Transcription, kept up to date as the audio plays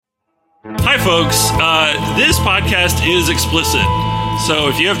Hi, folks. This podcast is explicit. So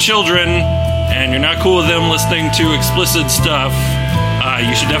if you have children and you're not cool with them listening to explicit stuff,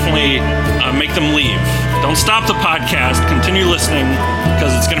 you should definitely make them leave. Don't stop the podcast. Continue listening because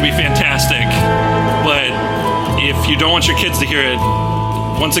it's going to be fantastic. But if you don't want your kids to hear it,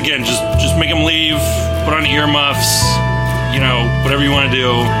 once again, just make them leave. Put on earmuffs. Whatever you want to do.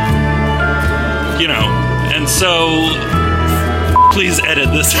 And so please edit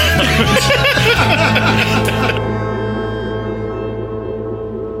this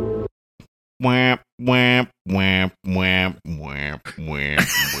Wamp, wamp, wamp, wamp, wamp, wamp, wamp,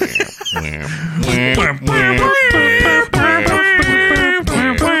 wamp,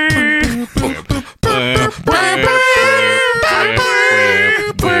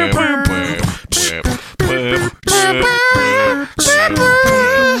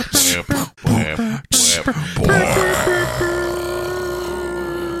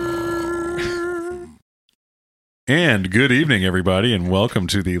 And good evening, everybody, and welcome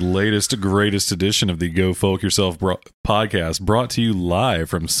to the latest, greatest edition of the Go Folk Yourself podcast, brought to you live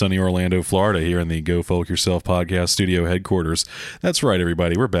from sunny Orlando, Florida, here in the Go Folk Yourself podcast studio headquarters. That's right,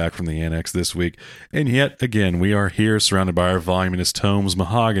 everybody, we're back from the annex this week, and yet again, we are here surrounded by our voluminous tomes,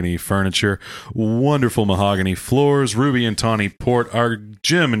 mahogany furniture, wonderful mahogany floors, ruby and tawny port, our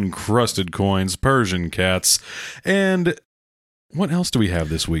gem-encrusted coins, Persian cats, and... what else do we have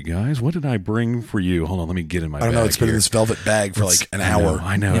this week, guys? What did I bring for you? Hold on, let me get in my bag. I don't know, it's been in this velvet bag for like an hour.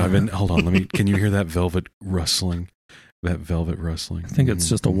 I know. Yeah. Hold on, can you hear that velvet rustling? That velvet rustling. I think it's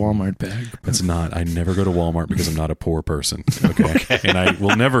just a Walmart bag. It's not. I never go to Walmart because I'm not a poor person. Okay. And I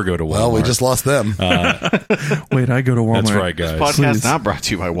will never go to Walmart. Well, we just lost them. Wait, I go to Walmart. That's right, guys. This podcast is not brought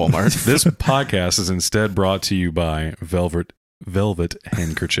to you by Walmart. This podcast is instead brought to you by velvet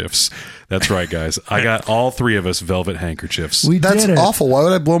handkerchiefs. That's right, guys. I got all three of us velvet handkerchiefs. That's awful. Why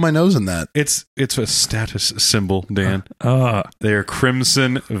would I blow my nose in that? It's a status symbol, Dan. They are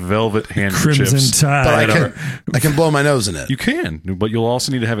crimson velvet handkerchiefs. Crimson tide. But I can blow my nose in it. You can, but you'll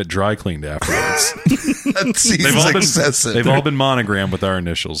also need to have it dry cleaned afterwards. That seems excessive. They've all been monogrammed with our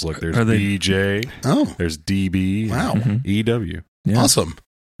initials. Look, there's BJ. Oh. There's DB. Wow. EW. Yeah. Awesome.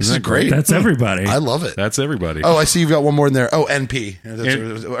 This is great. That's everybody. I love it. That's everybody. Oh, I see you've got one more in there. Oh, NP.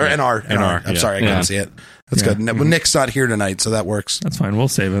 Or NR. NR. I'm sorry, I couldn't see it. That's good. Well, Nick's not here tonight, so that works. That's fine. We'll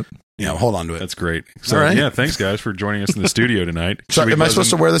save it. Yeah, hold on to it. That's great. So, all right. Yeah, thanks, guys, for joining us in the studio tonight. So, am I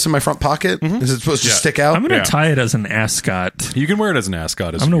supposed to wear this in my front pocket? Mm-hmm. Is it supposed to stick out? I'm going to tie it as an ascot. You can wear it as an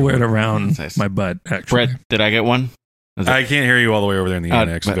ascot. I'm going to wear it around my butt, actually. Brett, did I get one? I can't hear you all the way over there in the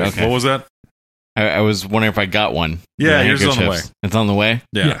annex. Okay. What was that? I was wondering if I got one. Yeah, yours is on the way. It's on the way?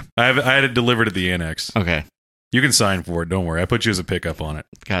 Yeah. I had it delivered at the annex. Okay. You can sign for it. Don't worry. I put you as a pickup on it.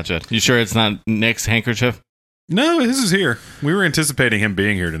 Gotcha. You sure it's not Nick's handkerchief? No, his is here. We were anticipating him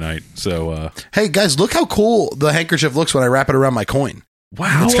being here tonight. So, hey, guys, look how cool the handkerchief looks when I wrap it around my coin.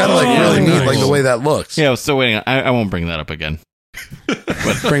 Wow. It's kind of like really neat, like the way that looks. Yeah, I was still waiting. I won't bring that up again.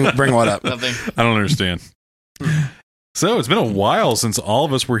 Bring what up? Nothing. I don't understand. So it's been a while since all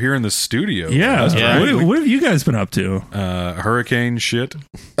of us were here in the studio. Yeah. What have you guys been up to? Hurricane shit.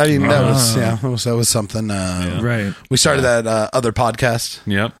 I mean, that was something. Right. We started that other podcast.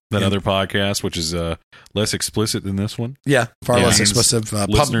 Yep. That other podcast, which is less explicit than this one. Yeah. Far less explicit.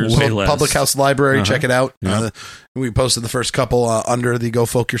 Listeners. Public House Library. Check it out. Yeah. We posted the first couple under the Go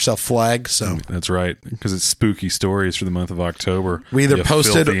Folk Yourself flag. So that's right. Because it's spooky stories for the month of October. We either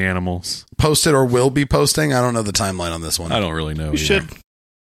posted filthy animals. Posted or will be posting. I don't know the timeline on this one. I don't really know. You should.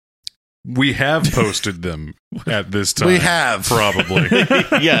 We have posted them at this time. We have. Probably.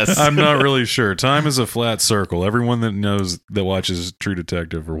 Yes. I'm not really sure. Time is a flat circle. Everyone that watches True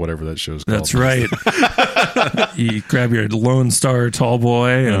Detective or whatever that show's called. That's right. You grab your Lone Star tall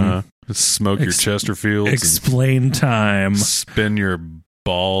boy and smoke your Chesterfields. Explain time. Spin your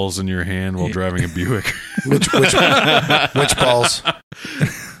balls in your hand while driving a Buick. Which balls?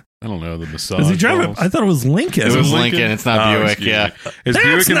 I don't know, the massage. Does he drive it? I thought it was Lincoln. It was Lincoln. It's not Buick. Yeah. Is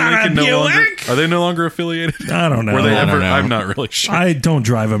Buick and Lincoln no longer? Are they no longer affiliated? I don't know. Were they ever? Know. I'm not really sure. I don't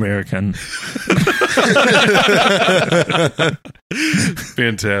drive American.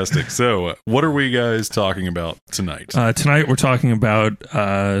 Fantastic. So, what are we guys talking about tonight? Tonight we're talking about.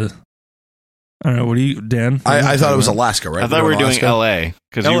 I don't know. What do you, Dan? I thought it was Alaska, right? I thought we were doing LA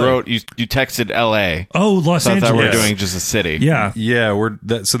because you texted LA. Oh, Los Angeles. I thought we were doing just a city. Yeah. Yeah.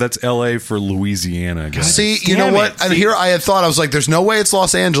 So that's LA for Louisiana, guys. See, you know what? And here I had thought, I was like, there's no way it's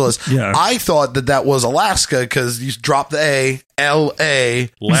Los Angeles. Yeah. I thought that was Alaska because you dropped the A, LA,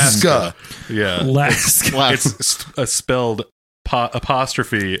 Alaska. Yeah. Alaska. It's spelled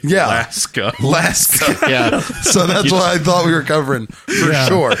apostrophe. Yeah. Alaska. Yeah. So that's what I thought we were covering for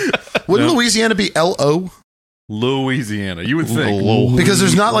sure. Wouldn't Louisiana be L-O? Louisiana. You would think. Because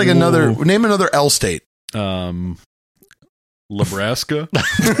there's not like another... Name another L state. Nebraska.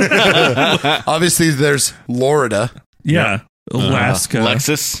 Obviously, there's Florida. Yeah. Alaska.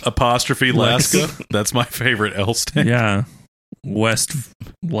 Lexus. Apostrophe Alaska. That's my favorite L state. Yeah. West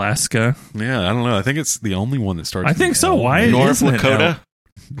Alaska. Yeah, I don't know. I think it's the only one that starts. I think so. Why North isn't it Lakota.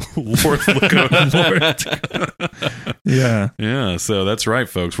 North Dakota. Yeah. Yeah, so that's right,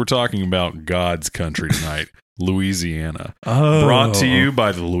 folks. We're talking about God's country tonight, Louisiana. Oh. Brought to you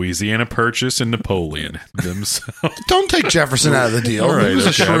by the Louisiana Purchase and Napoleon themselves. Don't take Jefferson out of the deal. All right, He was a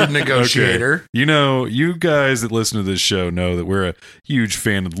okay. shrewd negotiator. Okay. You know, you guys that listen to this show know that we're a huge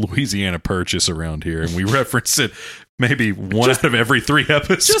fan of Louisiana Purchase around here, and we reference it maybe out of every 3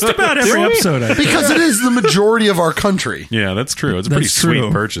 episodes. Just about every episode, I think. Because it is the majority of our country. Yeah, that's true. It's a pretty That's sweet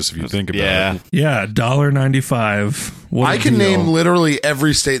true. purchase if you think about Yeah. it. Yeah, $1.95. What a I can deal. name literally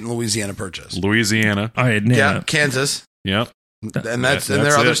every state in Louisiana Purchase. Louisiana. All right, name Yeah, it. Kansas. Yep. And there That's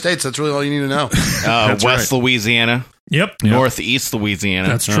are other it. states. That's really all you need to know. That's West Louisiana. Yep. Northeast Louisiana.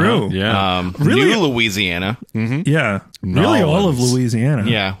 That's true. Yeah. Really? New Louisiana. Yeah. Really all of Nolans. Louisiana.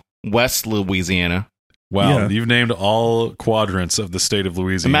 Yeah. West Louisiana. Wow, Yeah. you've named all quadrants of the state of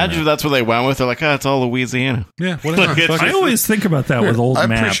Louisiana. Imagine if that's what they went with. They're like, it's all Louisiana. Yeah, whatever. Fuck I it. always think about that with old I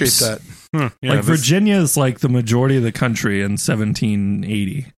maps. appreciate that. Yeah, Like Virginia is like the majority of the country in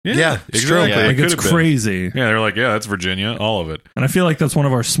 1780. Yeah, it's true. exactly. Yeah. Like It it's could have been. crazy. Yeah, they're like, yeah, that's Virginia, all of it. And I feel like that's one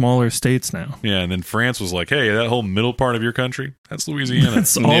of our smaller states now. Yeah, and then France was like, hey, that whole middle part of your country, that's Louisiana.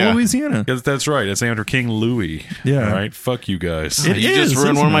 It's all Yeah. Louisiana. That's right. It's named after King Louis. Yeah. All right, fuck you guys. It You is, just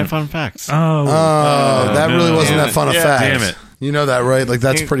ruined one of isn't my it? fun facts. Oh, That really no. wasn't Damn that fun a it. fact. Damn it. You know that, right? Like,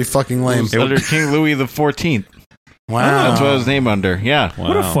 that's pretty fucking lame. It was under King Louis the 14th. Wow. That's what it was named under. Yeah.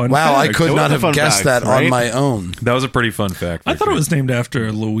 what a fun Wow, I fact. could It was not a have fun guessed fact, that on right? my own. That was a pretty fun fact. I thought it was named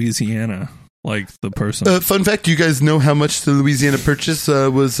after Louisiana, like the person. Fun fact, do you guys know how much the Louisiana Purchase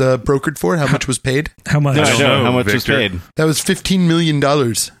was brokered for? How much was paid? How much? No, I don't don't know know, how much was Victor. paid. That was $15 million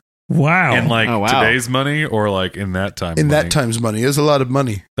Wow. in like Oh, wow. today's money or like in that time in money? that time's money. It was a lot of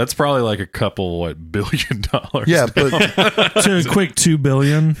money. That's probably like a couple, $billion? Yeah, but to a quick $2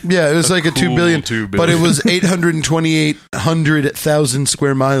 billion. yeah, it was like a cool $2 billion, $2 but it was 828,000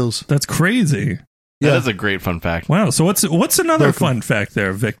 square miles. That's crazy. Yeah. That is a great fun fact. Wow. So what's another Welcome. fun fact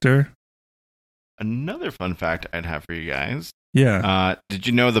there, Victor? Another fun fact I'd have for you guys. Yeah. Did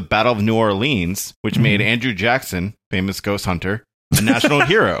you know the Battle of New Orleans, which made Andrew Jackson, famous ghost hunter, a national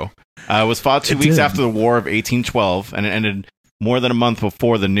hero, was fought 2 It weeks did. after the War of 1812, and it ended more than a month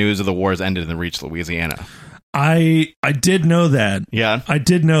before the news of the wars ended and reached Louisiana. I did know that. Yeah. I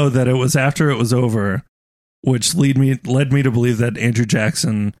did know that it was after it was over, which led me to believe that Andrew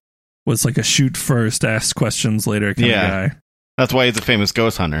Jackson was like a shoot first, ask questions later kind Yeah. of guy. That's why he's a famous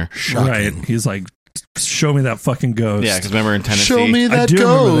ghost hunter. Shocking. Right. He's like, show me that fucking ghost. Yeah, because remember in Tennessee? Show me I that do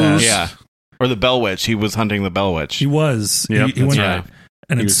remember that. ghost. Yeah. Or the Bell Witch. He was hunting the Bell Witch. He was. Yep, he that's went right.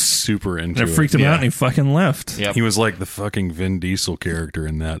 and He it was super into and it freaked him Yeah. out and he fucking left. Yep. He was like the fucking Vin Diesel character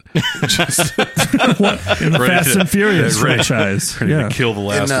in that. Just In the Ready Fast to- and Furious yeah, ready- franchise. ready Yeah. to kill the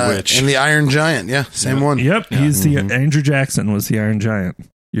last witch. And the Iron Giant. Yeah, same one. Yep, he's the Andrew Jackson was the Iron Giant.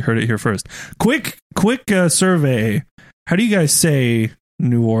 You heard it here first. Quick survey. How do you guys say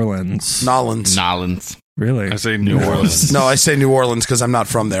New Orleans? Nolans. Really? I say New Orleans. No, I say New Orleans because I'm not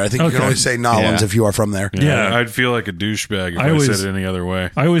from there. I think you can Okay. only say Nolans Yeah. if you are from there. Yeah. I'd feel like a douchebag if I I, always- said it any other way.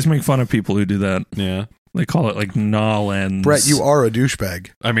 I always make fun of people who do that. Yeah. They call it like Nolans. Brett, you are a douchebag.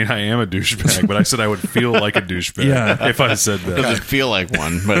 I mean, I am a douchebag, but I said I would feel like a douchebag Yeah. if I said that. Doesn't feel like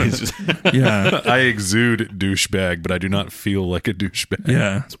one, but he's just. Yeah. I exude douchebag, but I do not feel like a douchebag.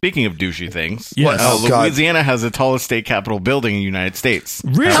 Yeah. Speaking of douchey things, Yes. Oh, God. Louisiana has the tallest state capitol building in the United States.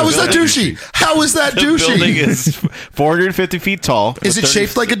 Really? How is that building- douchey? How is that The building douchey? is 450 feet tall. Is it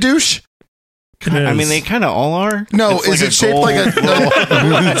shaped like a douche? It I is. mean, they kind of all are. No, It's is like it shaped gold like a?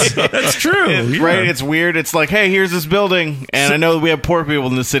 little- That's true. It's, yeah. Right? It's weird. It's like, hey, here's this building, and I know that we have poor people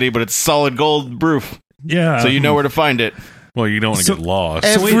in the city, but it's solid gold roof, Yeah. so you know where to find it. Well, you don't want to So- get lost.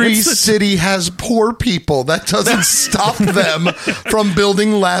 wait, Every what's the- city has poor people. That doesn't stop them from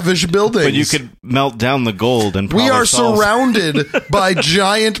building lavish buildings. But you could melt down the gold and We problem are solve. surrounded by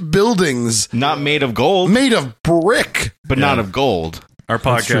giant buildings Not made of gold, made of brick. but not of gold. Our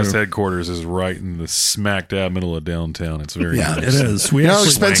podcast true. headquarters is right in the smack dab middle of downtown. It's very Yeah, nice. It is. We You know how actually-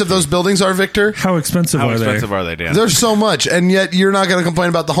 expensive those buildings are, Victor? How expensive How are expensive are they, Dan? There's so much, and yet you're not going to complain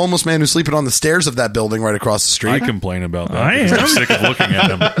about the homeless man who's sleeping on the stairs of that building right across the I street. complain about that. I because am. I'm sick of looking at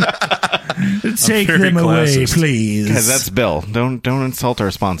them. they? Take very them away, classist. please. Guys, that's Bill. Don't insult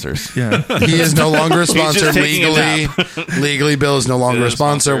our sponsors. yeah. He is no longer a sponsor just taking a legally. Legally, Bill is no longer a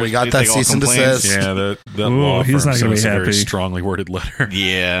sponsor. We got We that take all cease and complaints. desist. Yeah, that Ooh, law he's firm not sent gonna us be a very happy. strongly worded letter.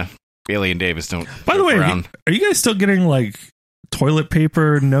 Yeah. Alien Davis, don't. By the joke way, around. are you guys still getting like toilet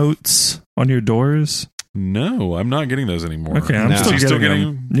paper notes on your doors? No, I'm not getting those anymore. Okay, I'm No. still Is he getting still getting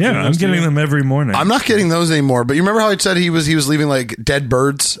them. them? Yeah, Getting I'm those to getting you? them every morning. I'm not getting those anymore. But you remember how I said he was leaving like dead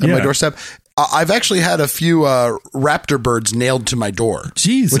birds at my Yeah. doorstep? I've actually had a few raptor birds nailed to my door,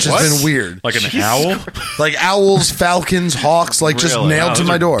 Jesus. which has been weird. Like an owl? Like owls, falcons, hawks, like just Really? nailed Wow, to those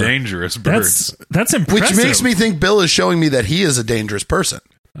my are door. Dangerous birds. That's impressive. Which makes me think Bill is showing me that he is a dangerous person.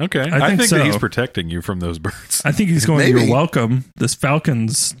 Okay. I think that so. he's protecting you from those birds. I think he's going. Maybe. You're welcome. This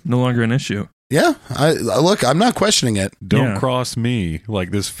falcon's no longer an issue. Yeah, I look, I'm not questioning it. Don't Yeah. cross me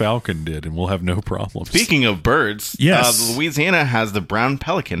like this falcon did, and we'll have no problems. Speaking of birds, Yes. Louisiana has the brown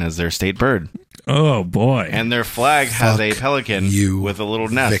pelican as their state bird. Oh boy. And their flag has a Fuck pelican you, with a little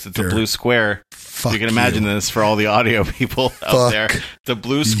nest. Victor. It's a blue square. Fuck You can imagine this for all the audio people out Fuck there. It's a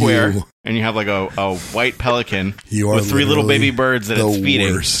blue square, you. and you have like a white pelican You are with three little literally baby birds that the it's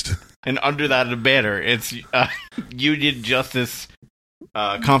feeding. worst. And under that, a banner. It's Union Justice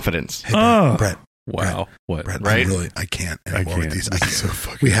Confidence. Hey, Oh. Brett, Wow. What? Brett, Right? I can't anymore I can't. with these. This is so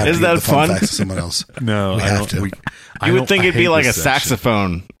fucking We have Isn't to give that the fun fun? facts to someone else. No, We I have don't. to. You would think it'd be like a section.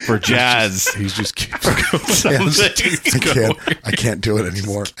 saxophone for jazz. He's just keeps going. I can't do it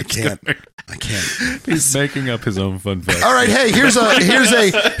anymore. I can't. He's making up his own fun fact. All right, hey, here's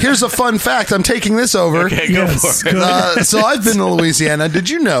a fun fact. I'm taking this over. Okay, go Yes, for it. go. So I've been to Louisiana. Did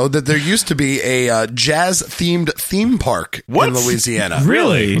you know that there used to be a jazz-themed theme park What? in Louisiana?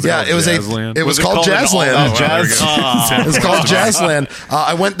 Really? Yeah, it was Jazzland? It was it called an all- Jazzland. oh, jazz? It was called Jazzland.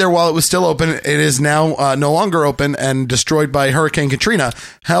 I went there while it was still open. It is now no longer open and destroyed by Hurricane Katrina.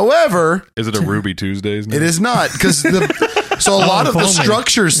 However, Is it a Ruby Tuesdays? Now? it is not because so a lot of if the only.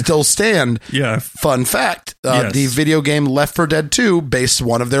 structures still stand. Yeah. Fun fact: Yes. the video game Left 4 Dead 2 based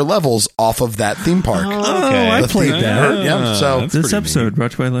one of their levels off of that theme park. Oh, Okay. I The played theme- that. Yeah, so That's This pretty episode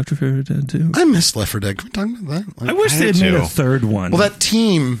brought to you by Left 4 Dead 2. I miss Left 4 Dead. Can we talk about that? I wish I they had did made a too. third one. Well, that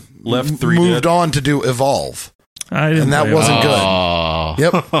team Left 3 moved Dead. on to do Evolve, I didn't and that play it. wasn't good. Oh.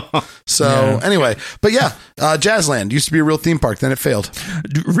 Yep. So Yeah. anyway, but yeah, Jazzland used to be a real theme park. Then it failed.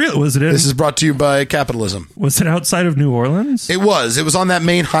 Really? Was it in? This is brought to you by capitalism. Was it outside of New Orleans? It was on that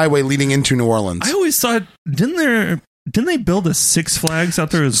main highway leading into New Orleans. I always thought didn't they build a Six Flags out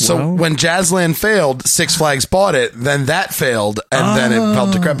there as So well? when Jazzland failed, Six Flags bought it. Then that failed, and then it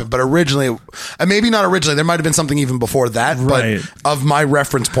felt decrepit. But originally, maybe not originally, there might have been something even before that. Right. But of my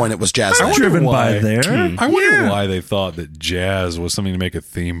reference point, it was Jazzland. I've driven why. by there. I wonder Yeah. why they thought that jazz was something to make a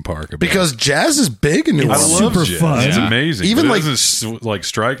theme park about. Because jazz is big in New I It's Orleans. love super jazz. fun. It's Yeah. amazing. Even Even like- it doesn't like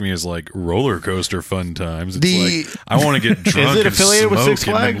strike me as like roller coaster fun times. It's The- like I want to get drunk. it affiliated and with Six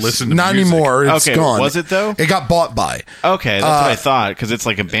smoke and then Flags? listen to Not music. anymore. It's Okay, gone. was it though? It got bought by. Okay, that's what I thought because it's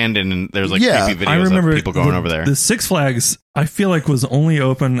like abandoned and there's like Yeah, creepy I videos remember of people going over there. The Six Flags, I feel like, was only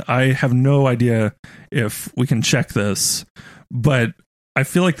open. I have no idea if we can check this, but I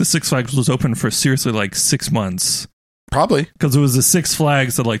feel like the Six Flags was open for seriously like 6 months Probably. because it was the Six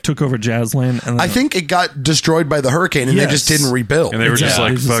Flags that like took over Jazzland. And then I think it got destroyed by the hurricane, and they just Yes. didn't rebuild. And they were just Exactly.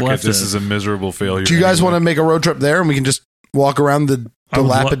 like, They just "Fuck it, left this it. is a miserable failure." Do you guys anyway. want to make a road trip there, and we can just walk around the I would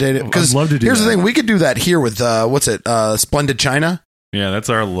lo- dilapidated? Because I'd love to do here's that. the thing: we could do that here with Splendid China. Yeah, that's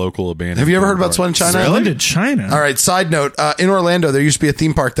our local abandoned. Have you ever heard theme about park. Splendid China? Splendid China. All right. Side note: in Orlando, there used to be a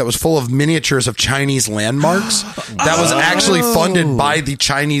theme park that was full of miniatures of Chinese landmarks. That was actually funded by the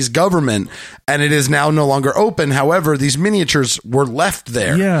Chinese government, and it is now no longer open. However, these miniatures were left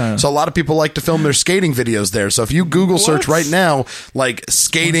there. Yeah. So a lot of people like to film their skating videos there. So if you Google search right now, like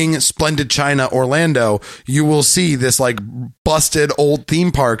skating Splendid China Orlando, you will see this like busted old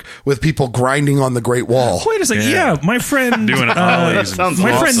theme park with people grinding on the Great Wall. Wait a second. Yeah. Yeah, my friend Doing ollies That sounds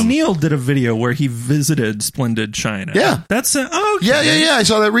my awesome. friend Neil did a video where he visited Splendid China. Yeah. That's okay. Yeah. I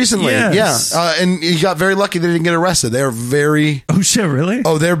saw that recently. Yes. Yeah. And he got very lucky they didn't get arrested. They are very. Oh shit! Really?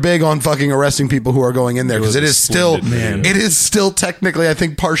 Oh, they're big on fucking arresting people who are going in there because it is still, Splendid it is still technically, I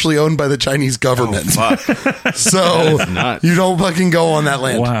think, partially owned by the Chinese government. Fuck. So nuts. you don't fucking go on that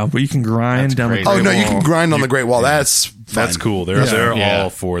land. Wow, but you can grind That's down crazy. the Oh Great no, you Wall. can grind on the Great Wall. That's That's cool. They're Yeah. all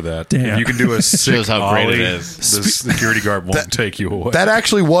for that. Damn. If you can do a sick Shows how great it ollie, is. the security guard won't take you away. That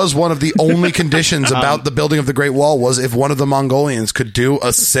actually was one of the only conditions about the building of the Great Wall was if one of the Mongolians could do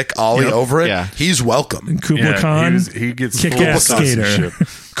a sick ollie over it, Yeah. he's welcome. Kublai Khan, he gets kick-ass full skater. citizenship.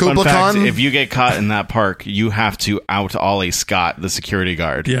 Fun Kublai fact, Khan, if you get caught in that park, you have to out ollie Scott, the security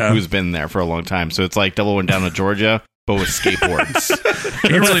guard, Yeah. who's been there for a long time. So it's like Double Went Down to Georgia, but with skateboards.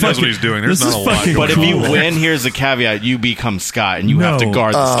 He really knows what he's doing. There's this not a is lot. fucking going But if you Cool. win, here's the caveat: you become Scott, and you have to No.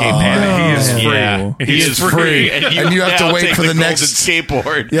 guard the skate pad. He is free. Yeah, he He's is free. free, And you have to now wait take for the golden next-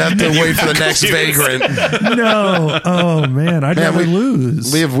 skateboard. you have to And wait for the have next to use it. vagrant. No. Oh, man. I'd Man, never we-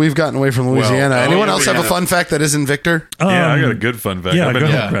 lose. We've gotten away from Louisiana. Well, Anyone yeah, else we have a have- fun fact that isn't Victor? Yeah, I got a good fun fact. yeah, I've go been-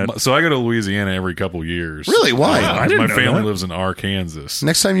 ahead, Brett. So I go to Louisiana every couple years. Really? Why? I didn't My know family that. lives in Arkansas.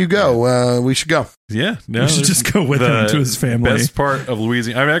 Next time you go, we should go. Yeah, no, We should just go with him to his family. Best part of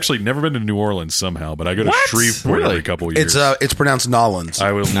Louisiana. I've actually never been to New Orleans somehow, but I go to Shreveport Really? every couple of years. It's pronounced Nolans.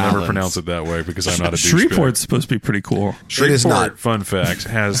 I will never Nolans. pronounce it that way because I'm not a douchebag. Shreveport's supposed to be pretty cool. Shreveport, is not. fun fact,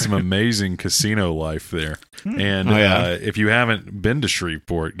 has some amazing casino life there. And Oh, yeah. if you haven't been to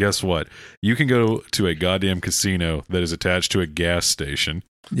Shreveport, guess what? You can go to a goddamn casino that is attached to a gas station.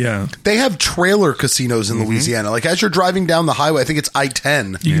 Yeah. They have trailer casinos in Louisiana. Like as you're driving down the highway, I think it's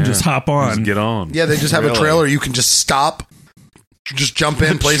I-10. You can just hop on. Just get on. Yeah, they just have a Really? trailer. You can just stop, just jump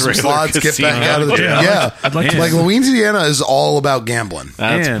in, play some Trailer slots, get casino. back out of the Yeah. yeah. I'd like to- Like Louisiana is all about gambling.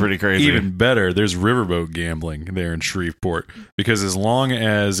 That's And pretty crazy. Even better, there's riverboat gambling there in Shreveport because as long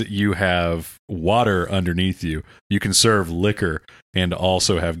as you have water underneath you, you can serve liquor and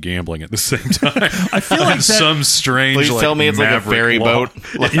also have gambling at the same time. I feel like that- some strange. Please like, tell me it's like a maverick ferry law. boat.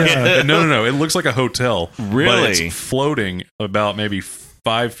 Like, Yeah. No. It looks like a hotel. But Really? it's floating about maybe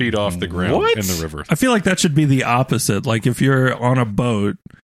 5 feet off the ground What? in the river. I feel like that should be the opposite. Like if you're on a boat,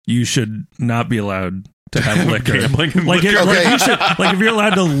 you should not be allowed to have liquor. Gambling and Like, liquor. Okay. you should, like if you're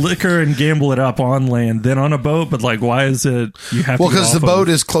allowed to liquor and gamble it up on land, then on a boat. But like, why is it you have? Well, to get because the off boat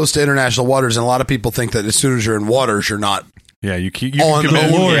of- is close to international waters, and a lot of people think that as soon as you're in waters, you're not Yeah, you can on commit-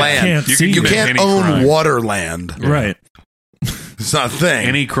 own Lord land. can't You see can You commit can't any own crime. water land. right. It's not a thing.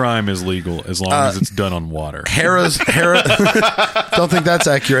 Any crime is legal as long as it's done on water. Harrah's don't think that's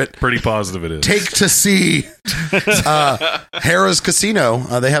accurate. Pretty positive it is. Take to see Harrah's Casino.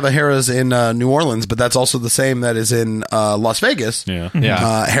 They have a Harrah's in New Orleans, but that's also the same that is in Las Vegas. Yeah.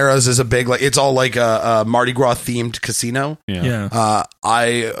 yeah. Harrah's is a big, like, it's all like a Mardi Gras themed casino. Yeah.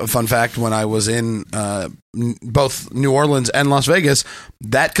 Fun fact, when I was in both New Orleans and Las Vegas,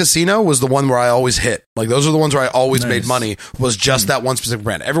 that casino was the one where I always hit. Like, those are the ones where I always made Nice. money, was just that one specific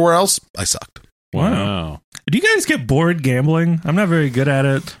brand. Everywhere else, I sucked. Wow. Do you guys get bored gambling? I'm not very good at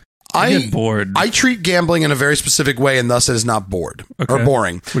it. I get bored. I treat gambling in a very specific way, and thus it is not bored or Okay.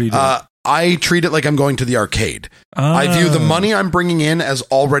 boring. What do you do? I treat it like I'm going to the arcade. I view the money I'm bringing in as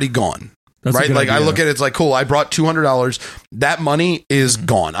already gone. That's a right? good Like I idea. look at it, it's like, cool, I brought $200. That money is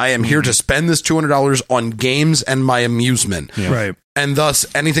gone. I am here to spend this $200 on games and my amusement. Right. And thus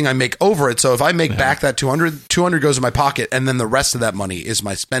anything I make over it. So if I make back that 200 goes in my pocket, and then the rest of that money is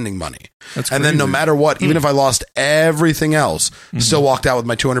my spending money. That's and then no crazy. matter what, even if I lost everything else, still walked out with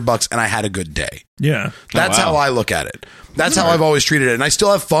my $200 and I had a good day. Yeah. That's wow. how I look at it. That's how I've always treated it. And I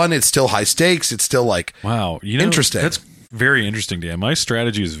still have fun. It's still high stakes. It's still like, Wow. You know, Interesting. That's very interesting, Dan. My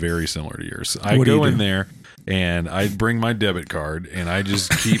strategy is very similar to yours. I What do you go in do? there and I bring my debit card and I just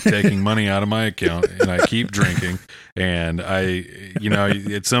keep taking money out of my account and I keep drinking. And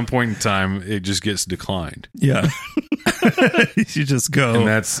at some point in time, it just gets declined. Yeah. You just go. And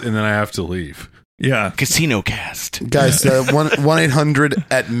then I have to leave. Yeah. Casino Cast. guys,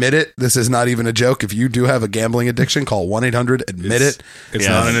 1-800-ADMIT-IT. This is not even a joke. If you do have a gambling addiction, call 1-800-ADMIT-IT. It's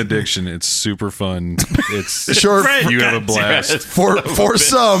Yeah. not an addiction. It's super fun. It's Sure, you have a blast. for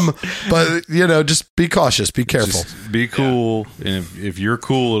some, but just be cautious, be careful. Just be cool, and if you're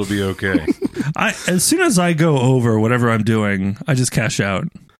cool, it'll be okay. As soon as I go over whatever I'm doing, I just cash out.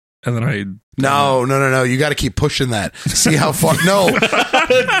 And then I No. You got to keep pushing that. See how far. No,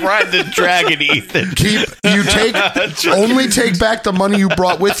 Ride the dragon, Ethan. only take back the money you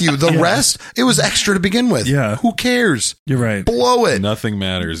brought with you. The rest, it was extra to begin with. Yeah. Who cares? You're right. Blow it. Nothing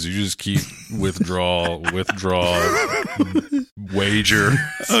matters. You just keep withdraw, wager.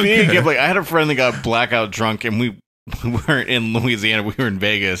 Speaking of, I had a friend that got blackout drunk, and we weren't in Louisiana. We were in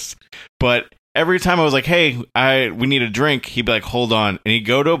Vegas. But every time I was like, hey, we need a drink, he'd be like, hold on. And he'd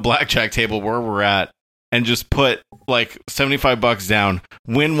go to a blackjack table where we're at and just put like $75 down,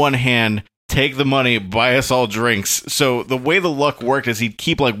 win one hand, take the money, buy us all drinks. So the way the luck worked is he'd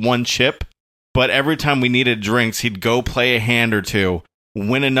keep like one chip, but every time we needed drinks, he'd go play a hand or two,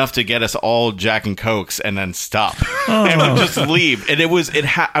 win enough to get us all Jack and Cokes and then stop Oh. and would just leave. And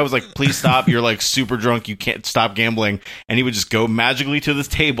I was like, please stop. You're like super drunk. You can't stop gambling. And he would just go magically to this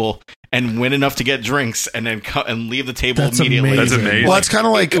table and win enough to get drinks and then and leave the table That's immediately. amazing. That's amazing. Well, that's kind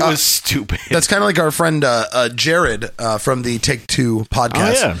of like It was stupid. That's kind of like our friend Jared from the Take Two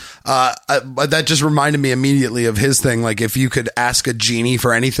podcast. That just reminded me immediately of his thing. Like, if you could ask a genie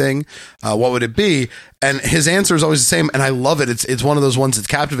for anything, what would it be? And his answer is always the same, and I love it. It's one of those ones that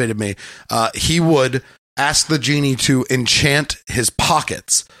captivated me. He would ask the genie to enchant his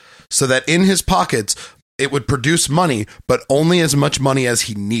pockets, so that in his pockets it would produce money, but only as much money as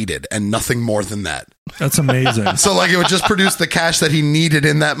he needed, and nothing more than that. That's amazing. So, like, it would just produce the cash that he needed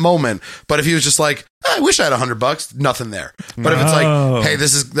in that moment. But if he was just like, I wish I had $100, nothing there. But if it's like, hey,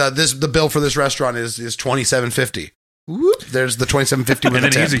 this is the bill for this restaurant is $27.50. Whoop, there's the $27.50 with And then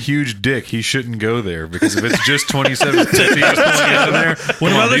the he's a tip. huge dick. He shouldn't go there because if it's just $27.50 he's pulling out of there,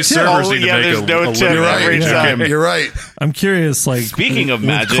 What about the these tip? servers Oh, need to yeah, make there's a no living tip You're right. every time. You're right. I'm curious, like, Speaking of with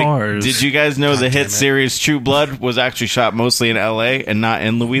magic, cars, did you guys know the damn hit it. series True Blood was actually shot mostly in LA and not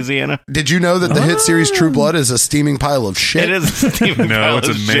in Louisiana? Did you know that the hit series True Blood is a steaming pile of shit? It is a steaming No, pile it's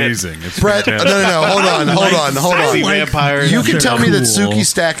of shit. amazing. It's Brett, no, fantastic. hold on. Sexy vampires. You can tell me that Cool. Suki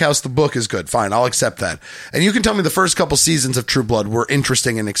Stackhouse, the book, is good. Fine, I'll accept that. And you can tell me the first couple seasons of True Blood were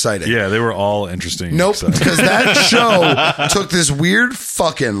interesting and exciting. Yeah, they were all interesting. Nope, except- because that show took this weird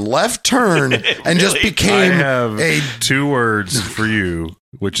fucking left turn and just I became have a. 2 words for you,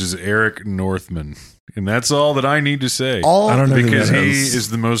 which is Eric Northman. And that's all that I need to say. I don't know who Because that he is. is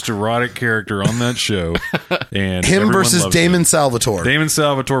the most erotic character on that show. And Him everyone versus loves Damon him. Salvatore. Damon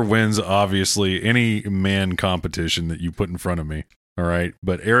Salvatore wins, obviously, any man competition that you put in front of me. All right.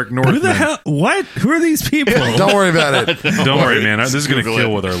 But Eric Northman. who the hell? What? Who are these people? Don't worry about it. Don't worry, man. This is going to Google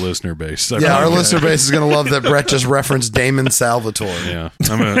kill it. with our listener base. I Yeah, our promise. listener base is going to love that Brett just referenced Damon Salvatore. Yeah.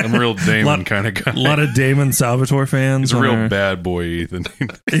 I'm a real Damon Lot- kind of guy. A lot of Damon Salvatore fans. He's a real on our- bad boy, Ethan.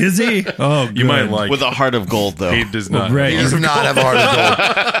 Is he? Oh, You might good. like. With a heart of gold, though. He does not. Right. He does not have a heart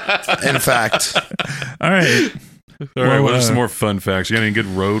of gold. In fact. All right. All right. Well, What are some more fun facts? You got any good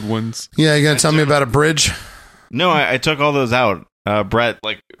road ones? Yeah, you going to tell me about a bridge? No, I took all those out. Brett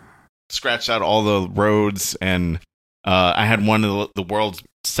scratched out all the roads, and I had one of the world's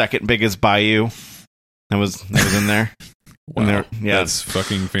second biggest bayou. That was in there. Wow. And there- yeah. That's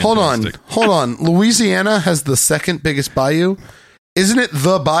fucking fantastic. Hold on. Louisiana has the second biggest bayou. Isn't it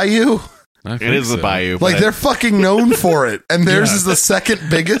the bayou? I It think is the so. bayou. Like, but they're fucking known for it, and theirs Yeah. is the second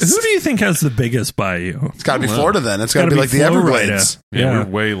biggest. Who do you think has the biggest bayou? It's got to be Wow. Florida then. It's got to Gotta be like the Florida. Everglades. Yeah, Yeah. we're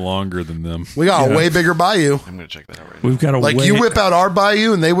way longer than them. We got a Yeah. way bigger bayou. I'm going to check that out right We've got a Like, way- you whip out our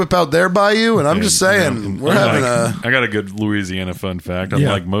bayou and they whip out their bayou, and I'm just saying, we're having a. I got a good Louisiana fun fact. Yeah.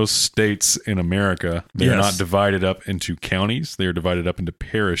 Unlike most states in America, they're Yes. not divided up into counties. They are divided up into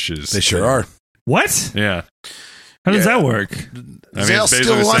parishes. They sure are. What? Yeah. How does that work? I They are it's basically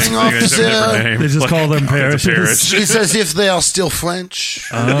still the same lying thing. off They just the have a different name. They just call them it's a parishes. parish. It's as if they are still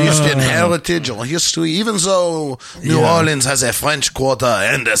French, at least in heritage or history, even though New Yeah. Orleans has a French quarter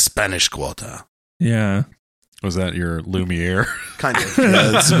and a Spanish quarter. Yeah. Was that your Lumiere? Kind of. Yeah,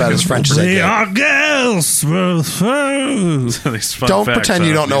 that's about as French as I They get. are girls. These fun Don't facts pretend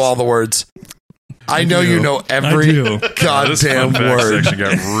you out don't of know these- all the words. I know do. you know every I do. This goddamn fun fact word. section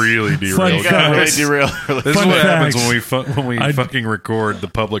got really Fun derailed. You got really facts. derailed. This is Fun what happens facts. when we I- fucking record the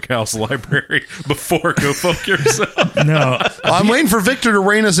public house library before Go Fuck Yourself. No. I'm waiting for Victor to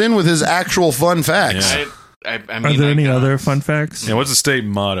rein us in with his actual fun facts. Yeah. I Are mean, there any like, other fun facts? Yeah, what's the state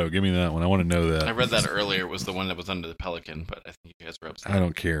motto? Give me that one. I want to know that. I read that earlier. It was the one that was under the pelican, but I think you guys were upset. I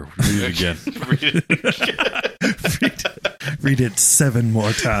don't care. Read it again. Read it. Read it 7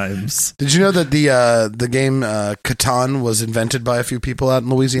 more times. Did you know that the game Catan was invented by a few people out in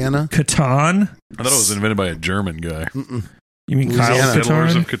Louisiana? Catan? I thought it was invented by a German guy. You mean Louisiana. Kyle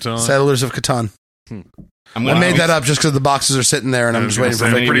Settlers of Catan? Catan. Settlers of Catan. I'm I made that up just because the boxes are sitting there, and I'm I was just waiting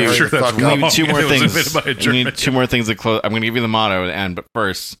for gonna say, Victor I'm to pretty sure hurry the that's fuck We up. need two more It was things. invented by a We German. need 2 more things to close. I'm going to give you the motto at the end, but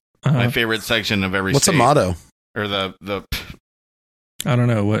first, my favorite section of every What's a state, motto? or the I don't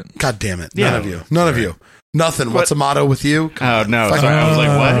know what. God damn it! Yeah. None of you. None of you. Nothing. What's a motto with you? oh no, Fuck sorry, I was like,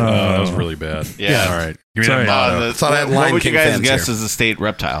 what? Oh, that was really bad. Yeah. All right. Give me Sorry. that motto. Thought I had what Lion would you King guys fans guess here. is the state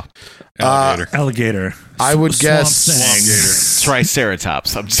reptile? Alligator. Alligator. I would Swamp guess- thing.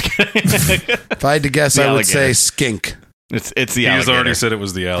 Triceratops. I'm just kidding. If I had to guess, The I would alligator. say skink. it's the He's alligator. already said it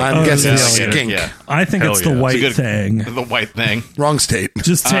was the alligator. I'm Oh, guessing the alligator. skink. Yeah, I think Hell it's the yeah. white It's a thing. the white thing. Wrong state.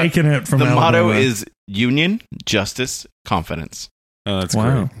 Just taking it from The Alabama. motto is union, justice, confidence. Oh, that's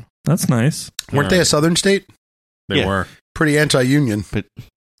wow. great. That's nice. Weren't they a southern state? They Yeah. were. Pretty anti-union.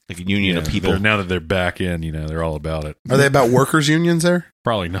 It like a union of people. Now that they're back in, they're all about it. Are they about workers' unions there?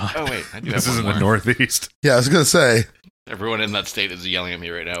 Probably not. Oh wait, I do This have isn't one the more. Northeast. Yeah, I was going to say. Everyone in that state is yelling at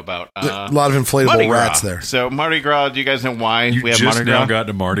me right now about A lot of inflatable Mardi Gras. rats there. So Mardi Gras, do you guys know why You we have just Mardi now Gras? got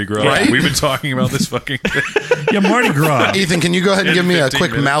to Mardi Gras. Right? We've been talking about this fucking thing. Yeah, Mardi Gras. Ethan, can you go ahead and In give me a 15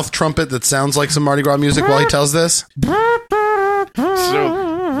 quick minutes. mouth trumpet that sounds like some Mardi Gras music while he tells this?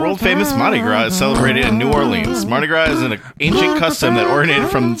 So, world famous Mardi Gras is celebrated in New Orleans. Mardi Gras is an ancient custom that originated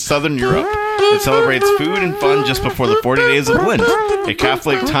from Southern Europe. It celebrates food and fun just before the 40 days of Lent, a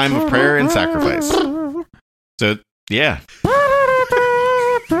Catholic time of prayer and sacrifice. So, yeah.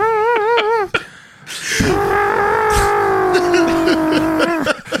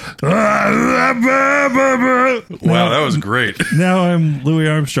 Wow, that was great. Now I'm Louis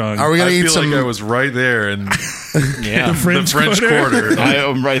Armstrong. Are we going I to eat feel some... like I was right there and Yeah. The French Quarter. I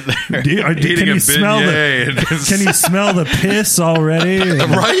am right there. Can Eating you a smell beignet. the? Can you smell the piss already?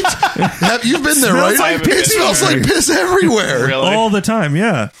 Right? You've been there, Smells right? like It piss. smells like piss everywhere. Really? All the time,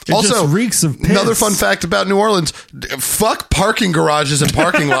 yeah. It Also, just reeks of piss. Another fun fact about New Orleans: fuck parking garages and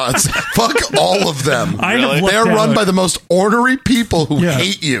parking lots. Fuck all of them. I Really? have looked They're run out- by the most ornery people who Yeah.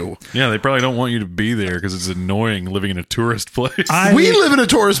 hate you. Yeah, they probably don't want you to be there because it's annoying living in a tourist place. We live in a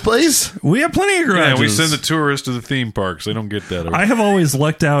tourist place. We have plenty of garages. Yeah, we send the tourists to the theme parks. They don't get that. I have always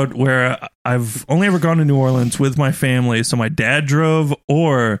lucked out where I've only ever gone to New Orleans with my family. So my dad drove,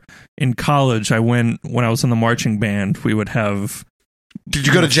 or in college, I went when I was in the marching band. We would have. Did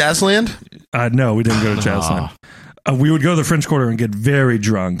you go to Jazzland? No, we didn't go to Jazzland. We would go to the French Quarter and get very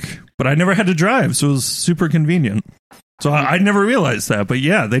drunk, but I never had to drive, so it was super convenient. So I never realized that. But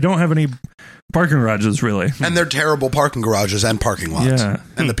yeah, they don't have any parking garages really. And they're terrible parking garages and parking lots. Yeah.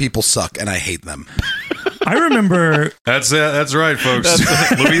 And the people suck, and I hate them. I remember That's right, folks.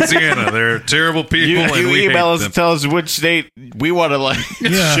 Louisiana, they're terrible people, You and we email hate us them. and tell us which state we want to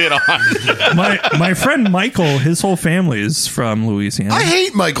Yeah. shit on. my friend Michael, his whole family is from Louisiana. I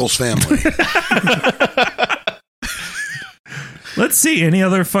hate Michael's family. Let's see. Any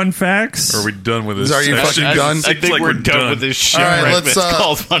other fun facts? Are we done with this? Are you section? fucking done? It I seems think like we're done with this shit. All right, Right, let's, it's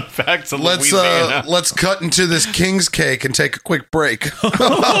called Fun Facts of Louisiana. Let's cut into this king's cake and take a quick break.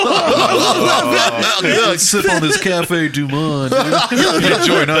 Let's sip on this Cafe Du Monde.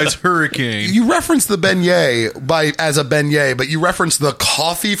 Enjoy a nice hurricane. You reference the beignet as a beignet, but you reference the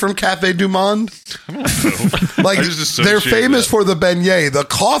coffee from Cafe Du Monde. Like I just associate they're famous that. for the beignet. The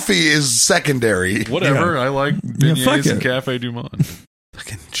coffee is secondary. Whatever. I like fuck beignets and it. Cafe Du Monde.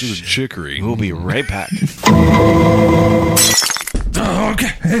 This is chicory. We'll be right back. Okay,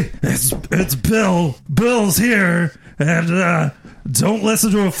 hey, it's Bill. Bill's here, and don't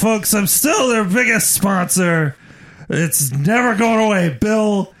listen to him, folks. I'm still their biggest sponsor. It's never going away.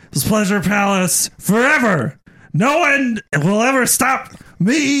 Bill's Pleasure Palace forever. No one will ever stop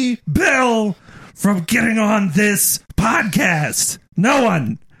me, Bill, from getting on this podcast. No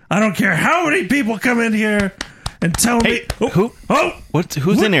one. I don't care how many people come in here and tell me. Who?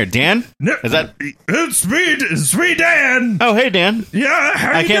 Who's in there? Dan? No, Is that? It's me, Dan. Oh, hey, Dan. Yeah,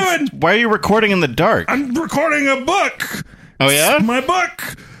 how I you can't. doing? Why are you recording in the dark? I'm recording a book. Oh yeah, My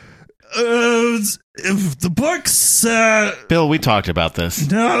book. If the book's Bill. We talked about this.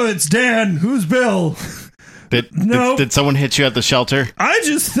 no, it's Dan. Who's Bill? No. Did someone hit you at the shelter? I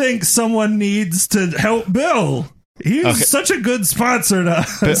just think someone needs to help Bill. He's Okay. such a good sponsor to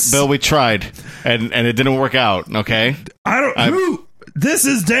us. Bill, we tried, and it didn't work out. Okay, I don't. Who? This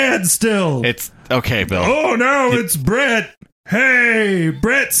is Dan still. it's okay, Bill. Oh no, it's Brett. Hey,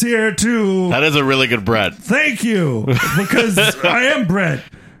 Brett's here too. That is a really good Brett. Thank you, because I am Brett.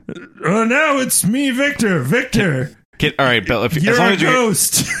 Now it's me, Victor. Victor, All right, Bill. If, you're as long a as you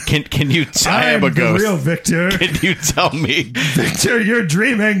ghost. can you? I am a the ghost. real Victor. Can you tell me? Victor, you're